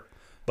there,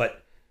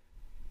 but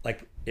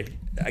like, if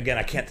again,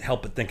 I can't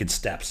help but think in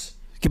steps.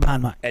 Get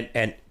behind Mike.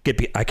 and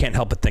I can't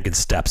help but think in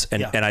steps,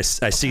 and I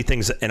see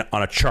things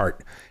on a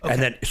chart,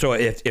 and then so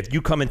if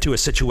you come into a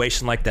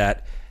situation like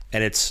that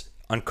and it's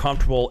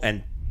uncomfortable,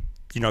 and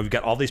you've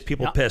got all these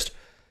people pissed,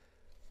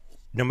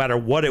 no matter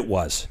what it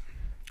was,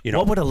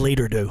 what would a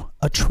leader do?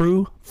 A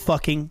true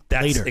fucking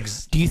leader.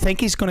 Do you think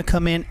he's going to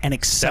come in and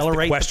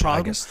accelerate the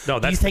problem? No,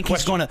 that's do you think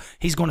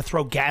he's going to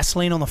throw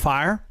gasoline on the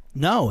fire?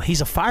 No,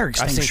 he's a fire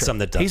extinguisher. I've seen some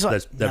that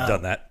have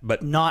done that,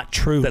 but not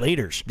true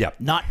leaders. Yeah,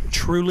 not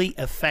truly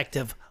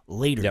effective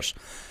leaders. Yep.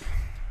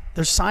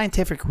 There's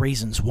scientific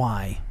reasons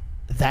why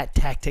that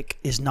tactic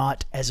is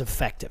not as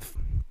effective.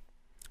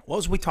 What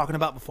was we talking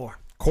about before?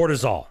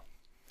 Cortisol.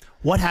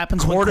 What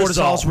happens when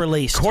cortisol's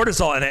released?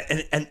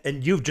 Cortisol,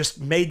 and you've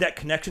just made that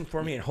connection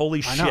for me, and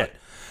holy shit.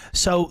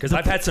 So, because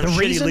I've had some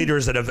shitty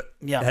leaders that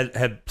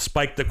have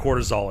spiked the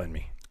cortisol in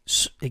me.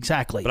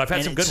 Exactly. But I've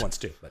had some good ones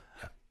too, but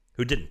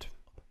who didn't?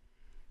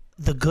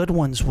 The good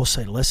ones will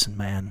say, listen,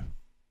 man,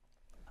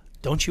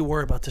 don't you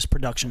worry about this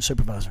production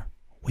supervisor.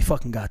 We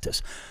fucking got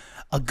this.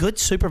 A good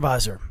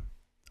supervisor,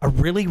 a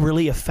really,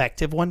 really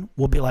effective one,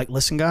 will be like,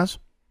 listen, guys,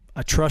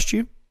 I trust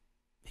you.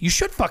 You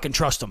should fucking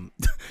trust them.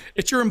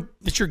 It's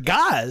your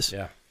guys.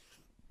 Yeah.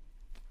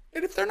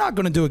 And if they're not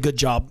going to do a good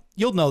job,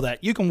 you'll know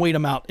that. You can weed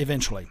them out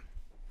eventually.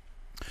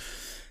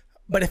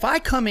 But if I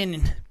come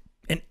in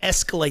and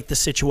escalate the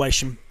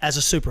situation as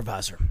a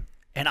supervisor,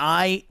 and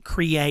I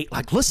create,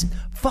 like, listen,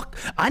 fuck,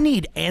 I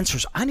need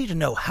answers. I need to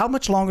know how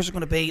much longer is it going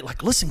to be.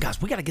 Like, listen,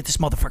 guys, we got to get this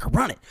motherfucker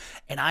running.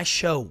 And I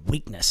show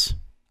weakness.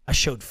 I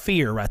showed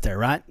fear right there,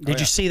 right? Did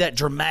you see that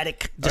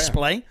dramatic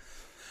display? Yeah.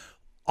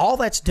 All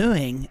that's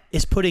doing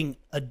is putting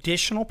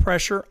additional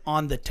pressure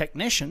on the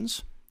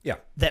technicians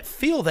that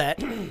feel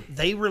that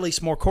they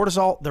release more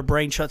cortisol, their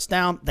brain shuts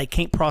down, they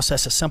can't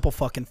process a simple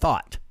fucking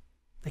thought.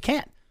 They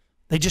can't.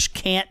 They just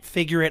can't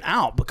figure it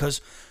out because,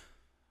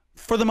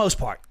 for the most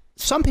part,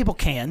 some people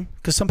can,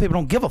 because some people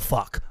don't give a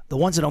fuck. The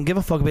ones that don't give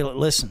a fuck will be like,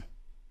 listen,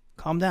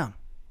 calm down.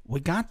 We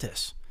got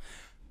this.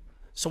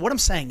 So what I'm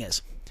saying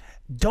is,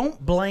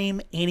 don't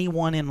blame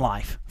anyone in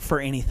life for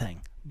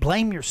anything.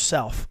 Blame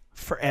yourself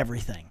for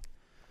everything.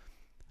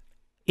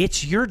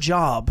 It's your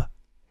job.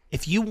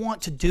 If you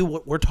want to do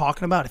what we're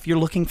talking about, if you're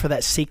looking for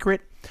that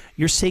secret,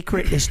 your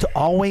secret is to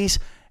always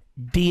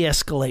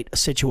de-escalate a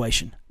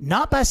situation.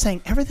 Not by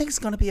saying everything's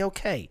going to be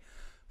okay.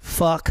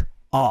 Fuck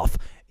off.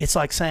 It's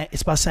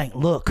by saying,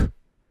 look,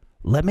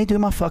 let me do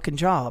my fucking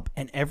job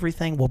and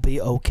everything will be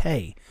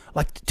okay.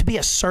 Like, to be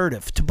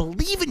assertive, to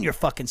believe in your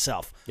fucking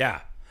self.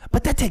 Yeah.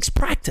 But that takes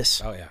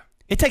practice. Oh, yeah.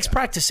 It takes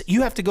practice.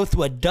 You have to go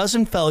through a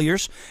dozen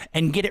failures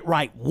and get it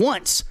right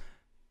once.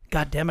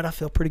 God damn it, I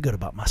feel pretty good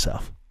about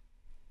myself.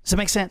 Does that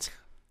make sense?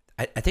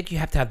 I think you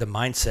have to have the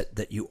mindset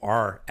that you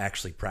are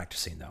actually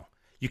practicing, though.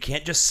 You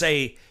can't just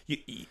say,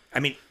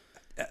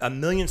 a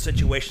million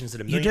situations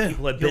that a million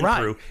people have been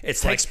through. It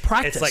takes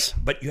practice.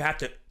 But you have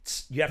to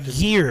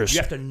years. You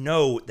have to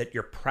know that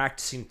you're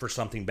practicing for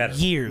something better.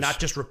 Years. Not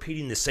just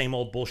repeating the same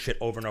old bullshit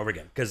over and over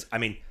again. Because,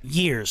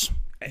 years.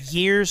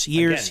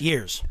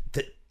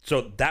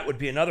 So that would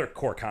be another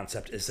core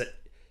concept, is that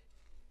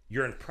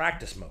you're in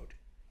practice mode.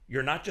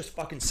 You're not just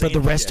fucking saying for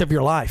the rest of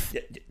your life.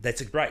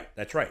 That's right.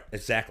 That's right.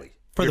 Exactly.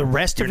 For the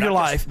rest of your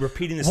life.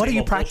 Repeating the same What are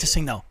you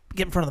practicing, though?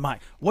 Get in front of the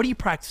mic. What are you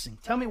practicing?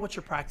 Tell me what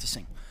you're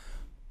practicing.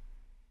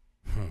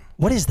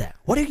 What is that?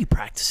 What are you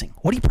practicing?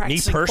 What are you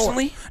practicing? Me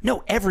personally? For?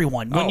 No,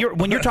 everyone.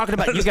 When you're talking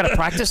about you got to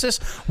practice this,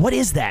 what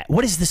is that?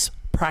 What is this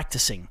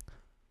practicing?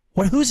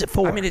 Who's it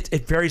for?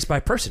 It varies by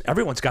person.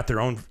 Everyone's got their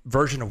own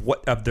version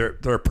of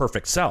their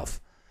perfect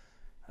self.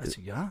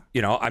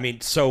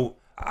 So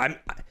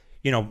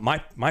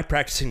my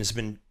practicing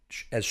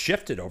has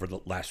shifted over the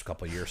last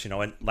couple of years,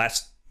 and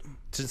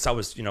since I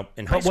was, in high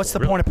school. But what's the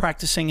point of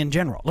practicing in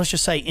general? Let's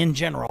just say in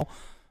general,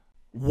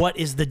 what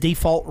is the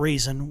default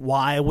reason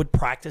why I would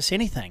practice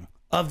anything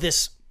of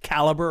this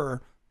caliber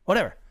or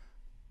whatever?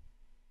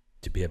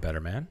 To be a better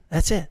man.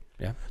 That's it.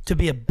 Yeah. To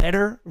be a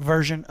better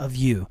version of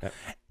you. Yep.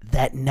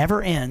 That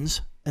never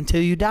ends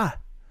until you die.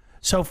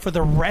 So for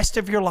the rest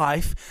of your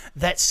life,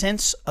 that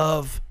sense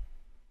of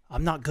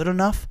I'm not good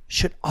enough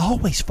should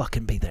always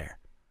fucking be there,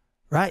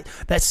 right?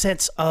 That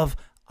sense of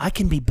I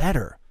can be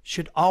better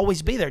should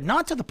always be there.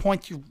 Not to the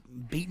point you're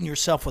beating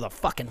yourself with a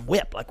fucking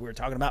whip like we were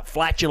talking about,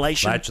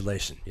 flatulation.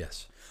 Flatulation,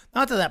 yes.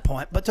 Not to that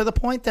point, but to the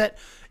point that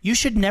you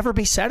should never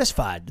be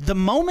satisfied. The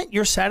moment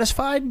you're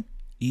satisfied,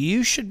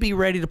 you should be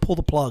ready to pull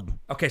the plug.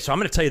 Okay, so I'm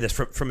going to tell you this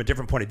from a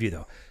different point of view,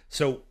 though.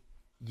 So,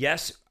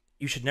 yes,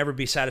 you should never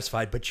be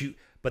satisfied, but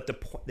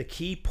the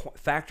key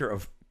factor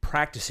of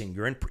practicing,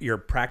 your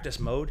practice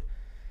mode,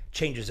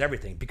 changes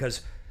everything,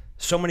 because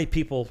so many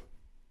people,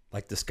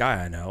 like this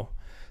guy I know,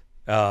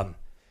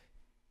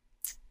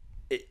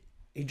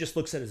 he just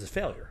looks at it as a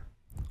failure,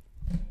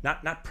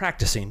 not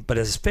practicing, but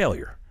as a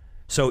failure.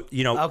 So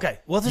okay,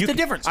 well, there's the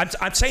difference.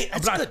 I'm saying,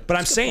 but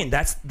I'm saying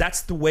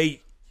that's the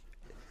way.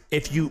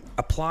 If you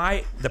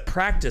apply the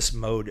practice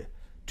mode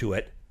to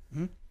it,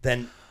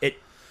 then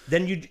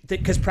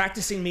because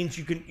practicing means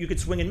you could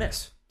swing and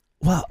miss.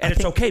 Well, and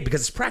it's okay because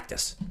it's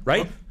practice,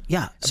 right?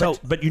 Yeah. So,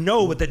 but you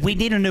know that we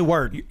need a new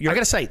word. I got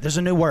to say, there's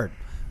a new word.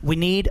 We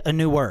need a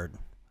new word.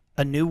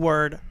 A new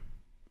word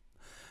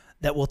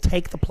that will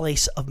take the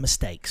place of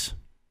mistakes.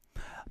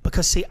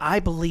 Because, see,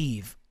 I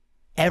believe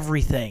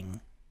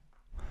everything.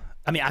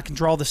 I mean, I can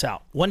draw this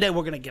out. One day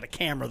we're going to get a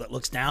camera that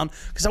looks down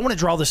because I want to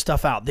draw this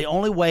stuff out. The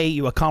only way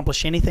you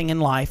accomplish anything in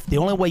life, the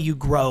only way you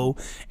grow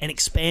and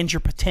expand your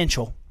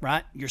potential,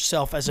 right,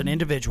 yourself as an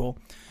individual,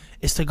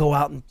 is to go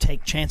out and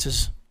take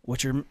chances,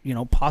 which are,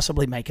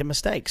 possibly making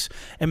mistakes.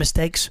 And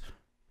mistakes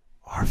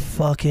are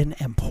fucking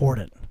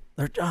important.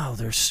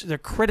 They're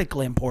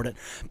critically important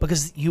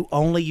because you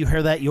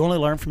hear that, you only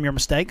learn from your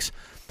mistakes.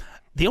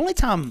 The only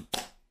time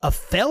a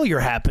failure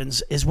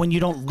happens is when you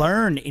don't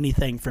learn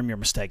anything from your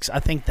mistakes. I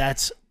think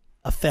that's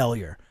a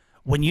failure,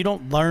 when you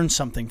don't learn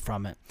something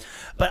from it.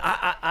 But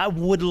I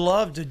would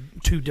love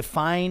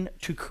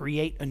to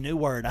create a new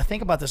word. I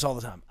think about this all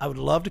the time. I would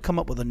love to come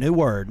up with a new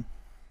word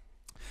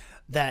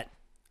that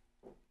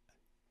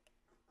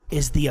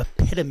is the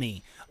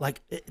epitome,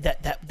 like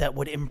that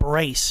would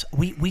embrace.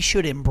 We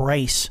should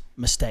embrace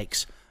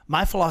mistakes.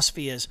 My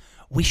philosophy is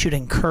we should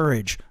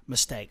encourage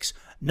mistakes,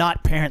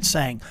 not parents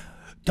saying,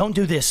 don't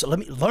do this. Let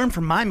me learn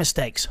from my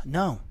mistakes.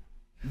 No,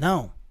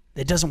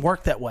 it doesn't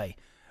work that way.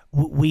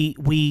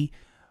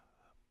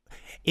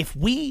 If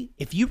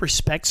you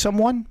respect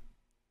someone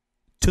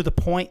to the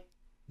point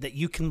that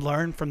you can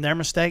learn from their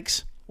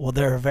mistakes, well,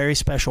 they're a very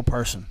special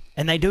person,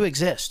 and they do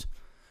exist.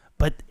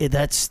 But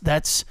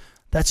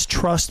that's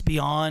trust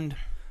beyond.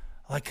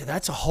 Like,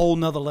 that's a whole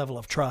nother level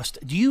of trust.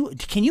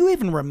 Can you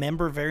even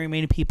remember very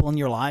many people in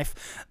your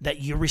life that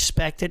you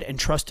respected and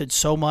trusted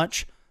so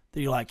much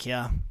that you're like,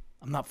 yeah,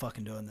 I'm not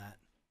fucking doing that.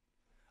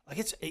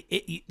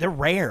 Like, they're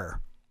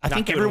rare. I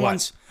think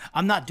everyone's.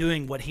 I'm not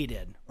doing what he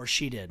did or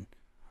she did,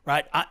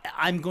 right?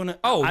 I'm gonna.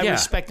 I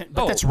respect it,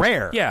 but that's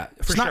rare. Yeah,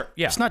 for sure.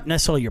 Yeah, it's not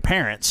necessarily your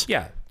parents.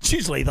 Yeah, it's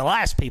usually the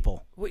last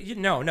people. Well,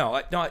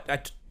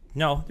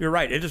 no, you're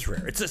right. It is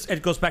rare.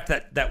 It goes back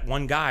to that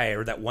one guy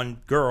or that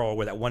one girl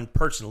or that one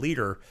person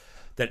leader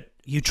that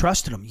you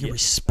trusted them, you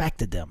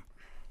respected them,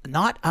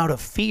 not out of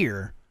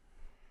fear.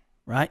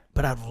 Right,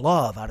 but out of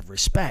love, out of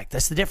respect.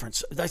 That's the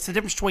difference. That's the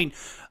difference between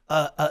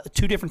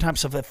two different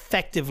types of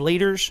effective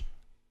leaders.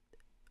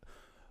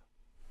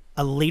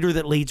 A leader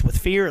that leads with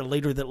fear, a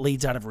leader that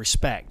leads out of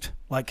respect.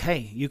 Like, hey,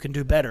 you can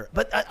do better.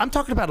 But I'm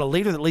talking about a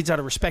leader that leads out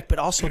of respect, but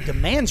also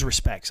demands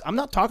respect. I'm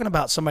not talking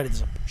about somebody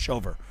that's a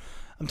pushover.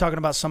 I'm talking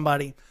about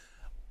somebody.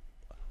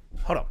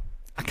 Hold on,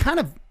 I kind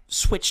of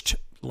switched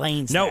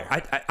lanes. No,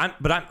 there.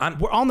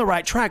 We're on the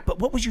right track. But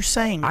what was you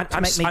saying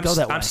to make me go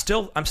that way?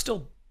 I'm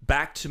still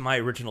back to my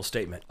original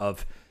statement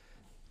of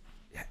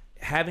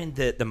having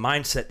the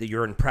mindset that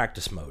you're in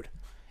practice mode,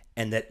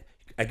 and that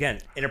again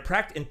in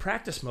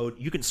practice mode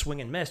you can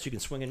swing and miss, you can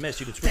swing and miss.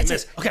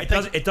 Okay,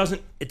 it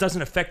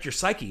doesn't affect your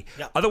psyche.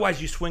 Yeah.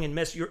 Otherwise, you swing and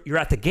miss, you're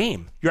at the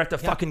game, you're at the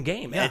fucking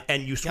game,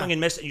 and you swing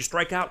and miss and you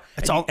strike out,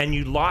 and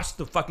you lost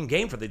the fucking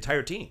game for the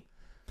entire team.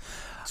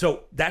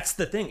 So that's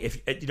the thing.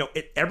 If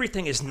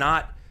everything is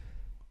not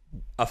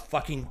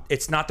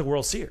it's not the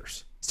World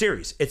Series.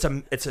 It's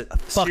a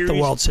fuck series, the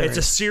World Series. It's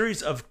a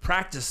series of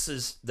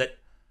practices that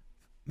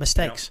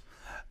mistakes.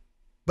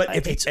 But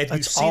if you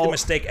see the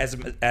mistake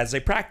as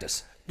a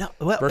practice,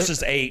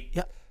 versus a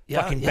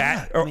fucking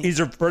bad, or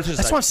versus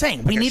that's what I'm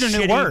saying. We need a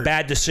new word.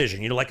 Bad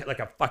decision. like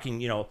a fucking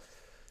Well,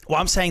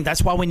 I'm saying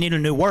that's why we need a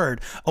new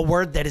word. A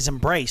word that is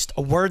embraced.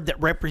 A word that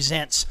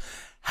represents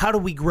how do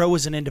we grow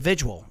as an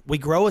individual. We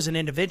grow as an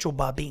individual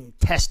by being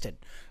tested,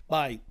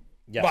 by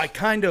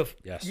kind of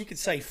you could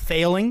say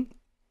failing.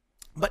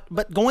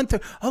 But going through,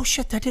 oh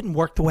shit, that didn't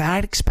work the way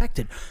I'd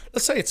expected.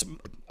 Let's say it's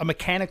a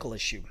mechanical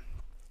issue.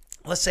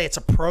 Let's say it's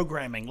a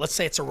programming. Let's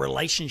say it's a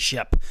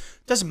relationship.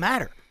 Doesn't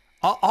matter.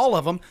 All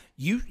of them,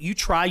 you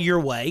try your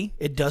way.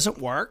 It doesn't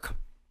work.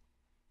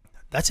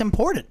 That's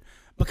important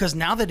because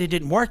now that it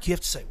didn't work, you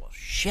have to say, well,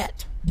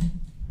 shit.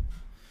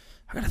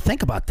 I got to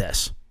think about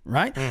this,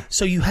 right?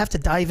 So you have to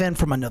dive in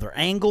from another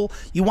angle.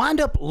 You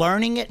wind up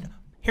learning it.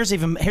 Here's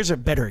a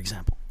better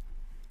example.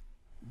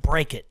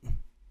 Break it.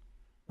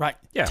 Right.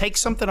 Yeah. Take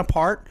something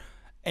apart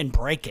and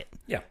break it.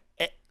 Yeah.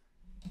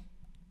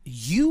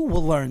 You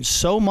will learn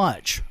so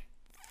much.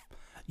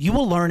 You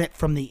will learn it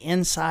from the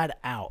inside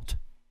out.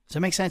 Does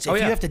that make sense? If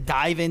you have to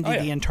dive into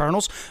the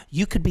internals,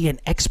 you could be an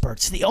expert.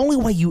 It's the only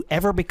way you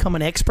ever become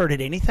an expert at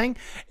anything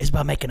is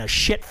by making a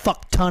shit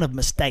fuck ton of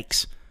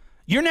mistakes.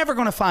 You're never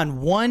going to find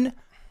one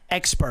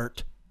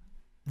expert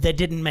that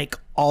didn't make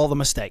all the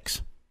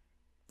mistakes.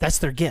 That's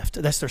their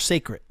gift. That's their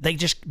secret. They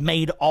just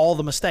made all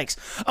the mistakes.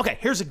 Okay,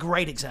 here's a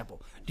great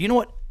example. Do you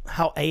know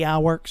how AI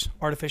works,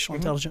 artificial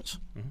intelligence?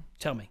 Mm-hmm.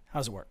 Tell me, how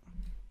does it work?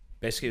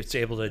 Basically, it's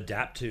able to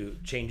adapt to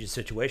changing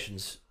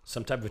situations,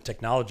 some type of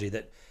technology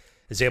that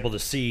is able to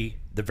see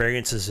the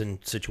variances in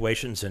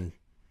situations and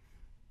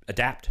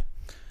adapt.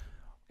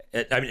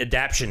 I mean,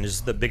 adaption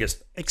is the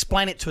biggest.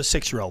 Explain it to a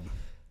 6-year-old.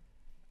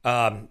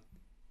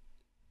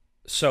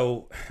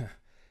 So,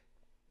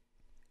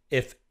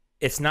 if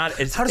it's not,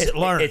 how does it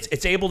learn?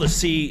 It's able to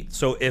see.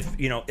 So if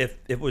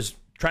it was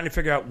trying to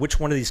figure out which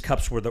one of these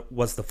cups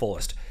was the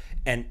fullest.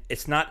 And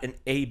it's not an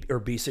A or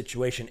B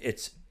situation.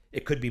 It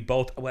could be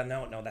both. Well,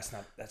 no, that's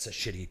a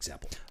shitty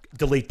example.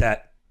 Delete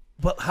that.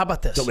 Well, how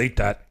about this? Delete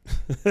that.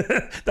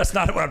 That's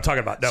not what I'm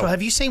talking about. No. So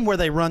have you seen where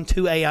they run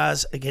two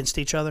AIs against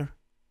each other?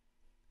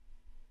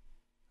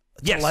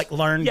 Yes. Like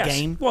learn yes.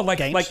 game. Well, like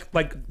games?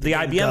 like the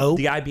game IBM Go?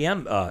 the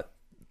IBM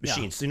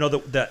machines. You know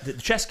the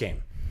chess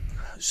game.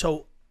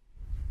 So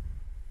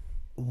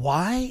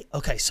why?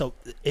 Okay, so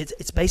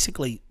it's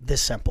basically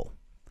this simple.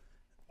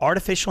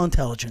 Artificial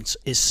intelligence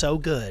is so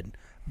good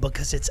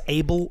because it's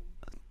able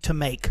to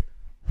make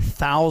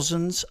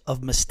thousands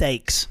of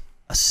mistakes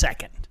a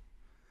second.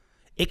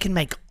 It can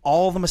make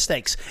all the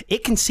mistakes.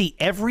 It can see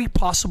every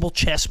possible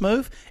chess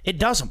move. It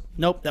does them.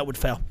 Nope, that would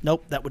fail.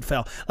 Nope, that would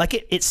fail. Like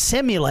it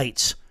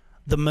simulates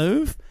the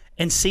move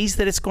and sees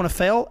that it's going to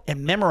fail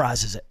and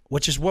memorizes it,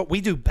 which is what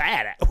we do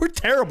bad at. We're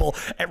terrible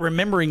at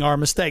remembering our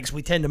mistakes.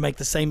 We tend to make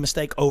the same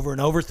mistake over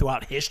and over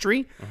throughout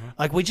history.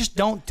 Like we just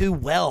don't do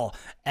well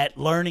at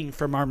learning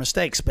from our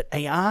mistakes. But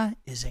AI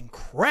is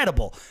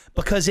incredible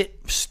because it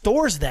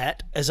stores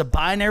that as a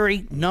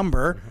binary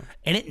number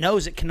and it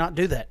knows it cannot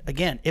do that.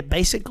 Again, it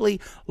basically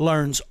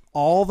learns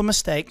all the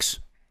mistakes.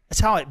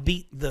 That's how it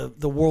beat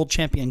the world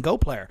champion Go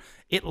player.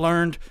 It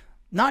learned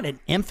not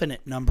an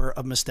infinite number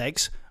of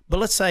mistakes, but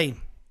let's say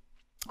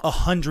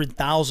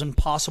 100,000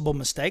 possible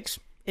mistakes.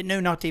 It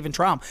knew not to even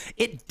try them.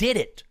 It did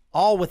it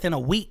all within a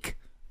week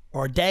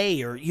or a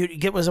day, or you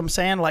get what I'm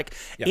saying? Like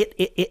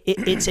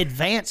it's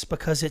advanced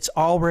because it's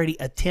already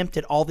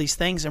attempted all these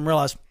things and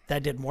realized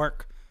that didn't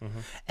work.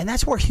 And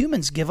that's where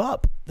humans give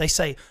up. They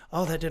say,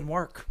 "Oh, that didn't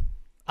work.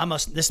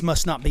 This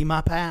must not be my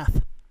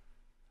path."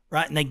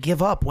 Right? And they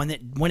give up when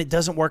it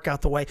doesn't work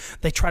out the way.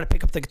 They try to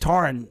pick up the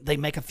guitar and they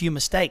make a few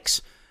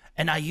mistakes.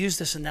 And I use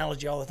this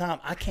analogy all the time.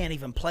 I can't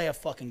even play a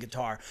fucking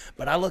guitar,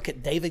 but I look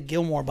at David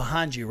Gilmour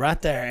behind you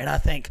right there, and I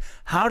think,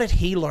 how did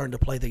he learn to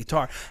play the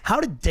guitar? How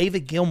did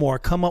David Gilmour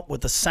come up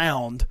with a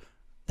sound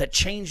that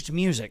changed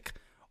music,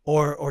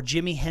 or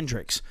Jimi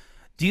Hendrix?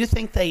 Do you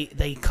think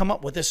they come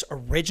up with this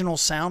original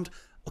sound?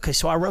 Okay,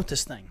 so I wrote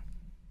this thing.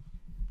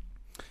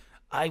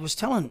 I was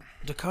telling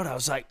Dakota, I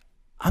was like,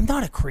 I'm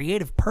not a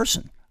creative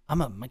person.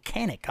 I'm a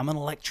mechanic. I'm an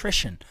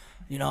electrician.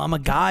 You know, I'm a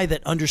guy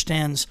that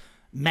understands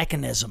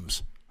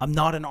mechanisms. I'm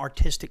not an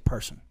artistic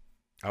person.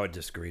 I would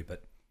disagree,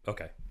 but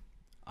okay.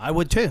 I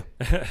would too.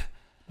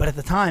 But at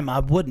the time, I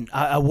wouldn't.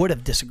 I would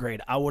have disagreed.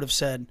 I would have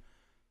said,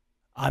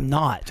 I'm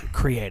not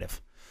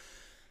creative.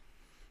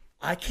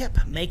 I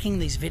kept making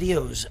these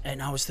videos,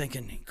 and I was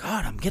thinking,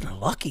 God, I'm getting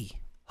lucky.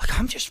 Like,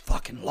 I'm just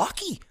fucking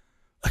lucky.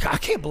 Like, I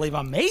can't believe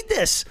I made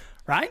this,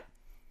 right?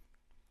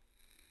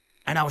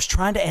 And I was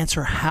trying to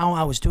answer how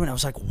I was doing. I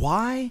was like,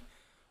 why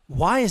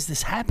is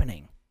this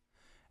happening?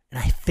 And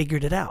I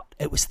figured it out.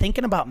 It was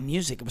thinking about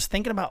music. It was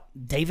thinking about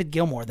David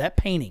Gilmour, that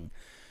painting.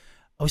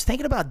 I was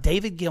thinking about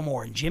David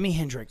Gilmour and Jimi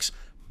Hendrix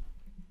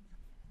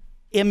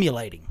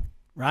emulating,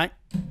 right?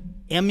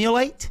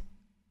 Emulate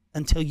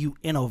until you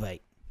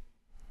innovate.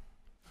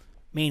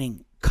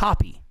 Meaning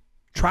copy.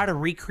 Try to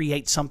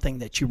recreate something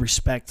that you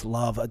respect,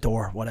 love,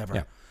 adore, whatever.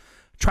 Yeah.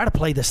 Try to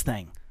play this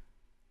thing.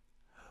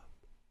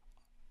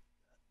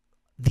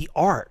 The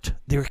art,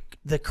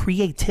 the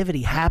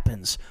creativity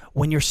happens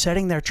when you're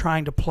sitting there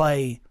trying to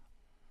play.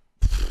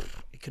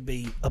 It could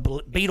be a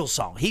Beatles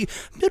song. Yep.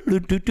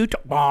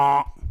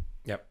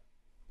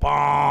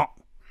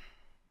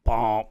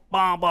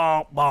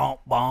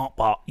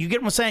 You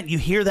get what I'm saying? You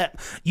hear that?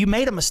 You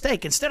made a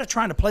mistake. Instead of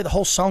trying to play the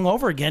whole song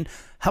over again,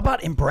 how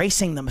about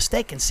embracing the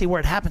mistake and see where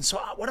it happens? So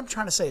what I'm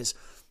trying to say is,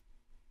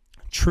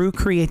 true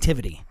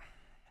creativity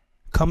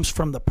comes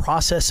from the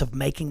process of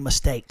making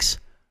mistakes.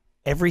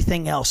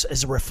 Everything else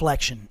is a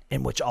reflection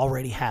in which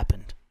already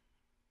happened.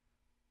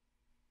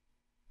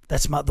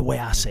 That's the way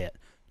I say it.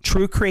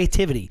 True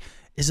creativity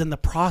is in the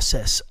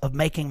process of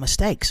making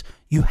mistakes.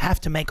 You have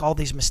to make all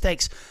these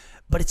mistakes,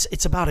 but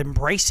it's about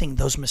embracing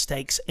those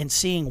mistakes and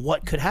seeing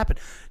what could happen.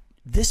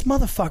 This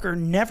motherfucker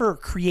never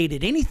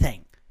created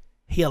anything.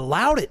 He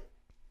allowed it.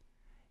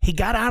 He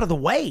got out of the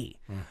way.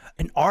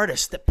 An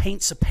artist that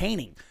paints a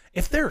painting,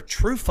 if they're a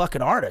true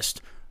fucking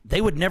artist,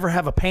 they would never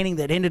have a painting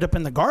that ended up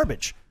in the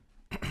garbage.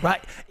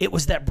 Right? It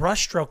was that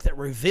brushstroke that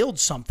revealed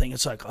something.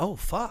 It's like, oh,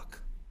 fuck.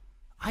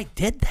 I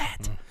did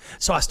that.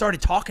 So I started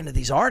talking to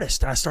these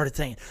artists, and I started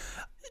thinking,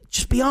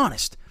 just be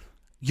honest.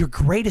 Your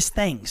greatest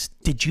things,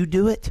 did you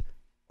do it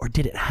or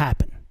did it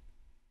happen?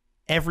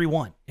 Every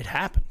one. It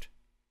happened.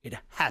 It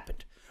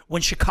happened.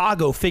 When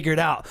Chicago figured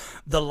out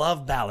the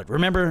love ballad,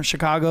 remember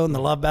Chicago and the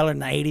love ballad in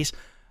the 80s?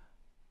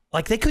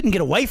 Like, they couldn't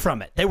get away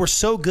from it. They were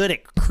so good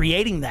at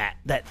creating that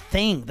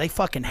thing. They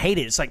fucking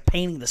hated it. It's like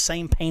painting the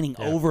same painting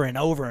over and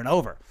over and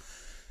over.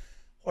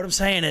 What I'm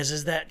saying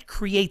is that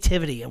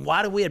creativity, and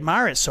why do we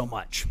admire it so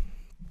much?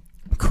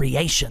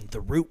 Creation, the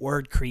root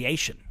word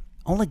creation.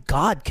 Only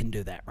God can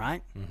do that,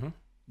 right?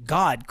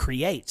 God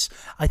creates.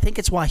 I think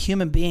it's why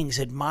human beings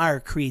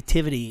admire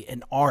creativity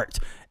and art.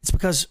 It's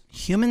because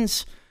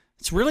humans,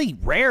 it's really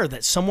rare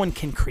that someone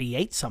can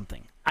create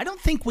something. I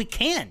don't think we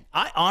can.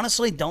 I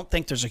honestly don't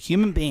think there's a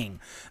human being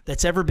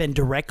that's ever been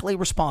directly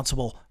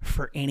responsible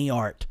for any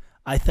art.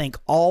 I think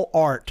all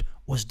art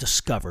was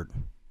discovered.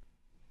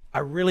 I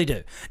really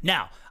do.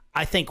 Now,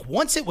 I think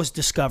once it was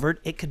discovered,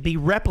 it could be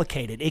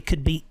replicated. It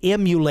could be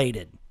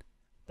emulated.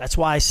 That's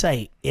why I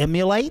say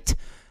emulate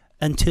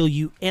until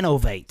you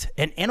innovate.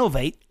 And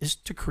innovate is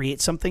to create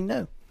something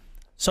new.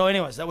 So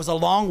anyways, that was a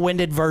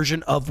long-winded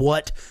version of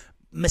what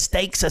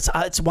mistakes,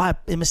 it's why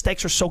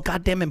mistakes are so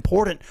goddamn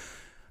important.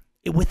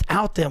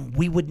 Without them,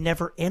 we would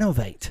never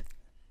innovate.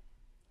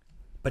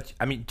 But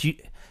I mean, do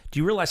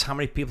you realize how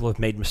many people have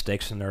made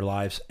mistakes in their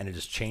lives and it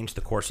has changed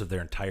the course of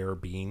their entire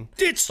being?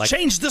 It's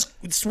changed this.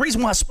 It's the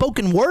reason why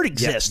spoken word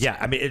exists. Yeah.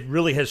 I mean, it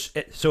really has.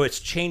 So it's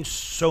changed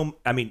so.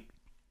 I mean,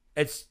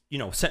 it's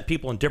sent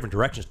people in different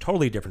directions,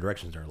 totally different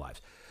directions in their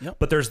lives. Yep.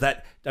 But there's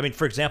that. I mean,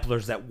 for example,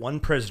 there's that one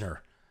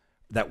prisoner,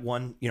 that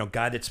one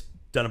guy that's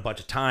done a bunch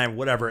of time,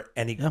 whatever,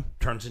 and he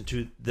turns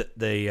into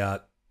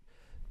the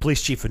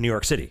police chief of New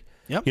York City.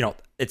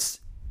 Yep. It's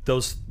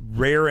those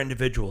rare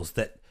individuals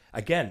that,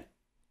 again,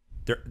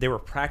 they were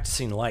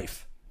practicing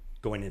life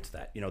going into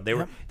that.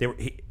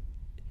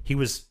 He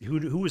was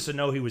who was to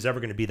know he was ever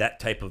going to be that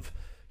type of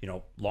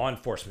law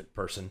enforcement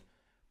person,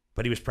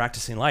 but he was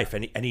practicing life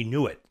and he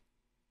knew it,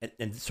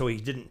 and so he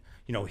didn't.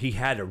 He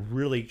had a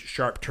really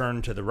sharp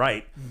turn to the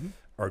right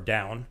or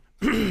down,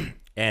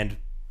 and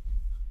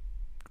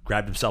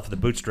grabbed himself in the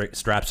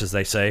bootstraps, as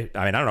they say.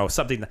 I mean, I don't know,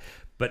 something.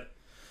 But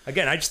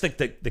again, I just think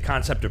that the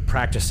concept of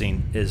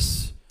practicing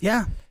is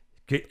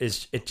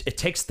it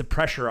takes the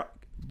pressure.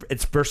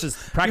 It's versus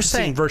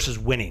practicing versus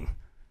winning,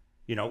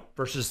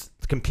 versus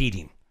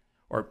competing,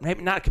 or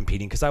maybe not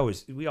competing,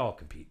 because we all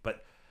compete.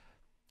 But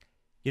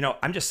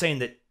I'm just saying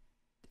that,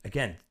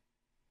 again,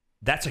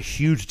 that's a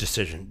huge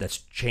decision that's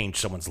changed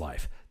someone's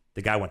life.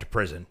 The guy went to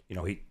prison.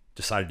 He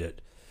decided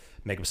to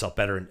make himself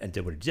better and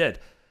did what he did.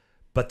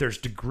 But there's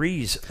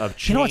degrees of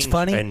change what's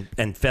funny?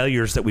 and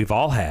failures that we've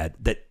all had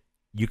that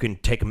you can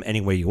take them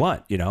any way you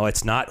want.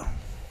 It's not.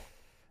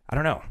 I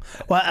don't know.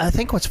 Well, I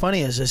think what's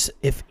funny is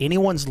if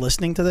anyone's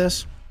listening to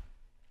this,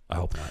 I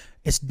hope not.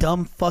 It's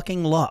dumb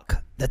fucking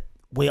luck that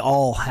we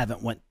all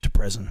haven't went to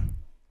prison.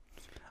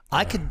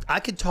 I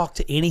could talk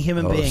to any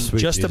human being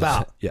just Jesus.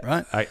 about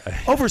right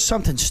over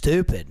something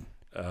stupid,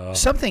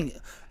 something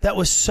that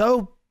was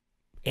so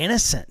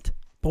innocent,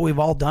 but we've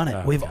all done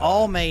it. We've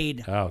all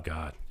made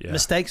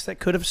mistakes that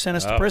could have sent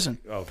us to prison.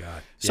 Oh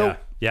God. So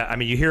yeah. I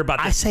mean, you hear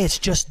about. I say it's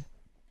just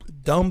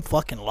dumb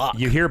fucking luck.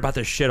 You hear about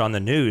this shit on the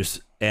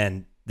news,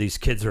 and these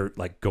kids are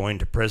like going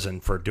to prison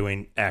for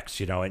doing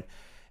X, and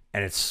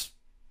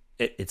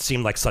it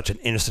seemed like such an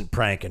innocent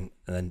prank, and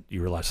then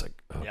you realize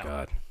like, oh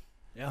God,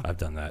 I've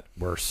done that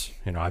worse.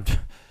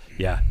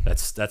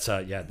 That's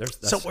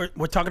So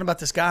we're talking about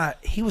this guy.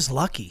 He was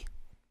lucky.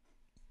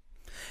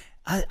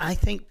 I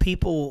think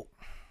people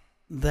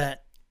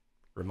that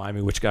remind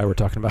me which guy we're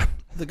talking about.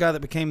 The guy that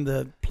became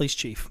the police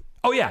chief.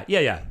 Oh yeah,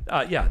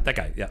 that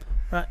guy. Yeah,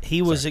 right.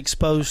 He was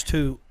exposed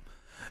to.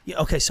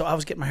 Yeah, okay, so I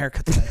was getting my hair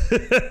cut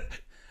today.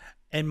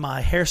 And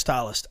my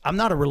hairstylist, I'm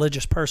not a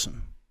religious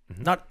person,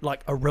 not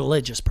like a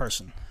religious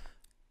person.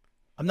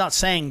 I'm not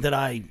saying that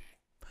I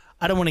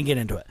don't want to get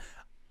into it.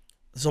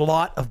 There's a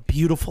lot of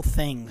beautiful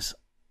things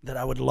that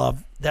I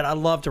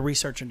love to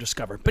research and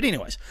discover. But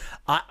anyways,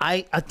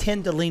 I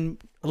tend to lean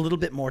a little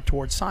bit more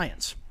towards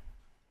science.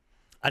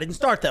 I didn't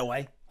start that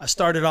way. I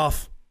started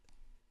off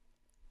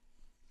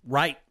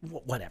right,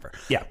 whatever.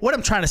 Yeah. What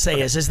I'm trying to say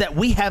is that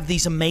we have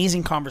these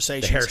amazing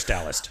conversations. The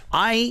hairstylist.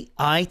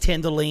 I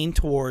tend to lean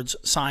towards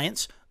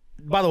science.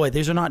 By the way,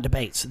 these are not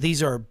debates.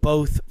 These are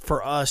both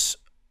for us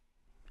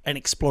an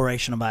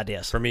exploration of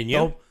ideas. For me and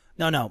you?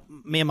 No,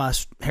 me and my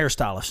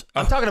hairstylist.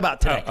 I'm talking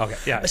about today. Oh, okay,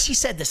 yeah. But she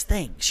said this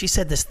thing. She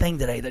said this thing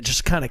today that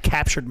just kind of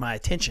captured my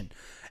attention.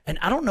 And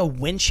I don't know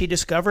when she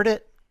discovered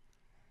it.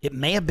 It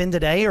may have been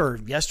today or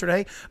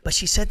yesterday. But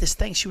she said this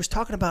thing. She was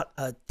talking about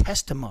a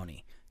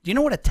testimony. Do you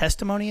know what a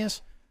testimony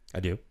is? I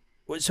do.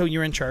 So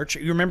you're in church.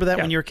 You remember that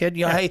when you were a kid?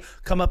 Hey,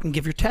 come up and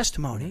give your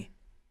testimony.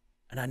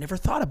 And I never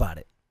thought about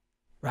it,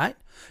 right?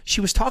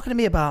 She was talking to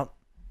me about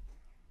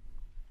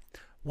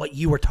what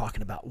you were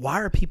talking about. Why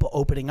are people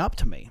opening up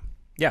to me?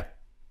 Yeah.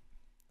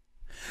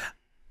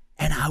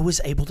 And I was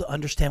able to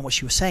understand what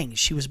she was saying.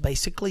 She was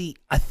basically,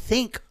 I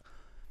think,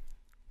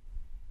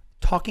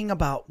 talking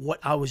about what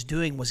I was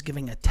doing was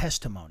giving a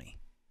testimony,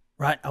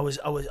 right? I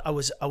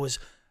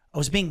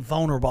was being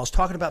vulnerable. I was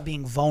talking about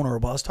being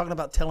vulnerable. I was talking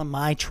about telling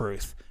my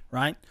truth,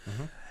 right?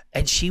 Mm-hmm.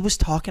 And she was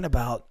talking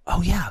about,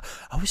 oh yeah,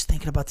 I was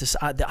thinking about this,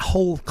 the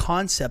whole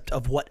concept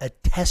of what a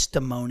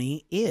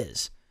testimony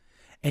is.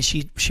 And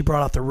she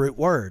brought out the root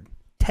word,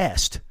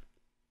 test.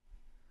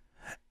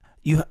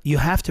 You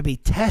have to be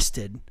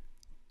tested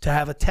to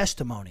have a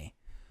testimony.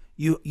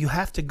 You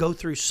have to go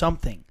through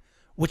something,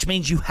 which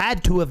means you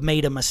had to have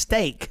made a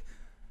mistake.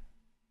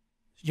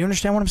 Do you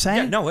understand what I'm saying?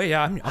 Yeah, no way.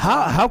 Yeah.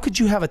 How could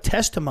you have a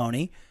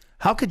testimony?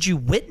 How could you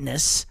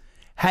witness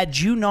had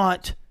you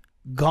not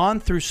gone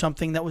through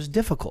something that was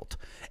difficult.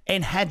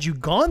 And had you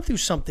gone through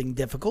something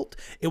difficult,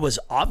 it was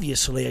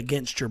obviously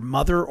against your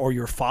mother or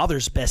your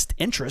father's best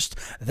interest.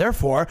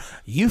 Therefore,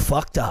 you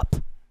fucked up.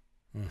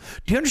 Do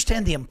you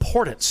understand the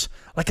importance?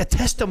 Like, a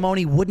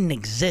testimony wouldn't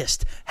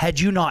exist had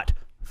you not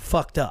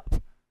fucked up,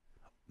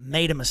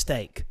 made a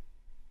mistake.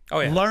 Oh,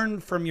 yeah. Learn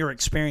from your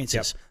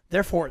experiences. Yep.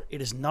 Therefore,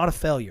 it is not a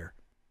failure.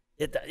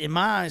 In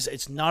my eyes,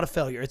 it's not a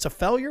failure. It's a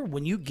failure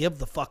when you give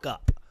the fuck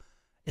up.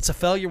 It's a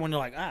failure when you're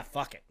like,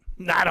 fuck it.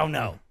 I don't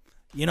know.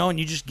 You know, and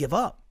you just give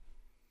up.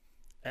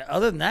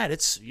 Other than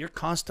that, you're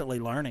constantly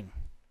learning.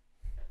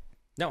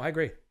 No, I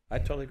agree. I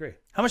totally agree.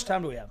 How much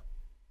time do we have?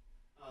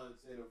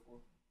 It's 8:04.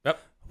 Yep.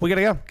 We got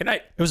to go. Good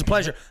night. It was a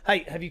pleasure.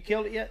 Hey, have you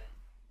killed it yet?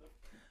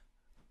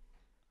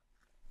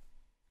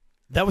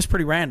 That was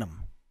pretty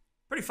random.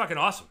 Pretty fucking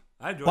awesome.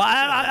 I enjoyed Well, it.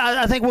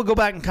 I think we'll go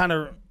back and kind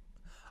of.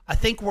 I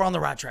think we're on the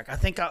right track. I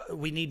think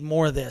we need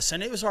more of this,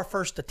 and it was our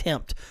first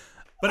attempt.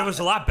 But it was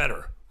a lot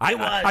better. It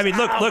was. I mean,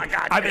 look. Oh my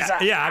God,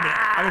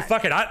 I mean,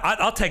 fuck it.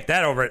 I'll take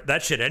that over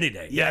that shit any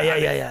day.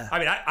 Yeah. I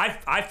mean,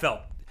 I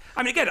felt.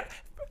 I mean, again,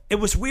 it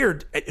was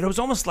weird. It was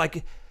almost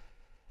like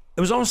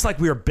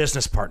we were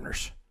business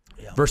partners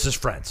versus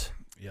friends.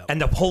 Yep.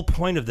 And the whole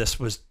point of this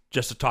was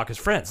just to talk as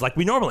friends, like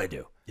we normally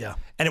do. Yeah.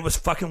 And it was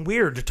fucking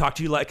weird to talk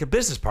to you like a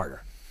business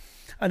partner.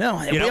 I know.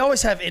 And we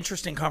always have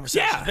interesting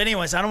conversations. Yeah. But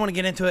anyways, I don't want to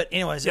get into it.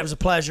 Anyways, It was a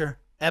pleasure.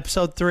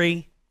 Episode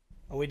 3.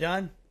 Are we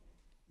done?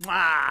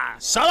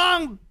 So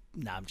long.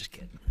 No, I'm just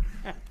kidding.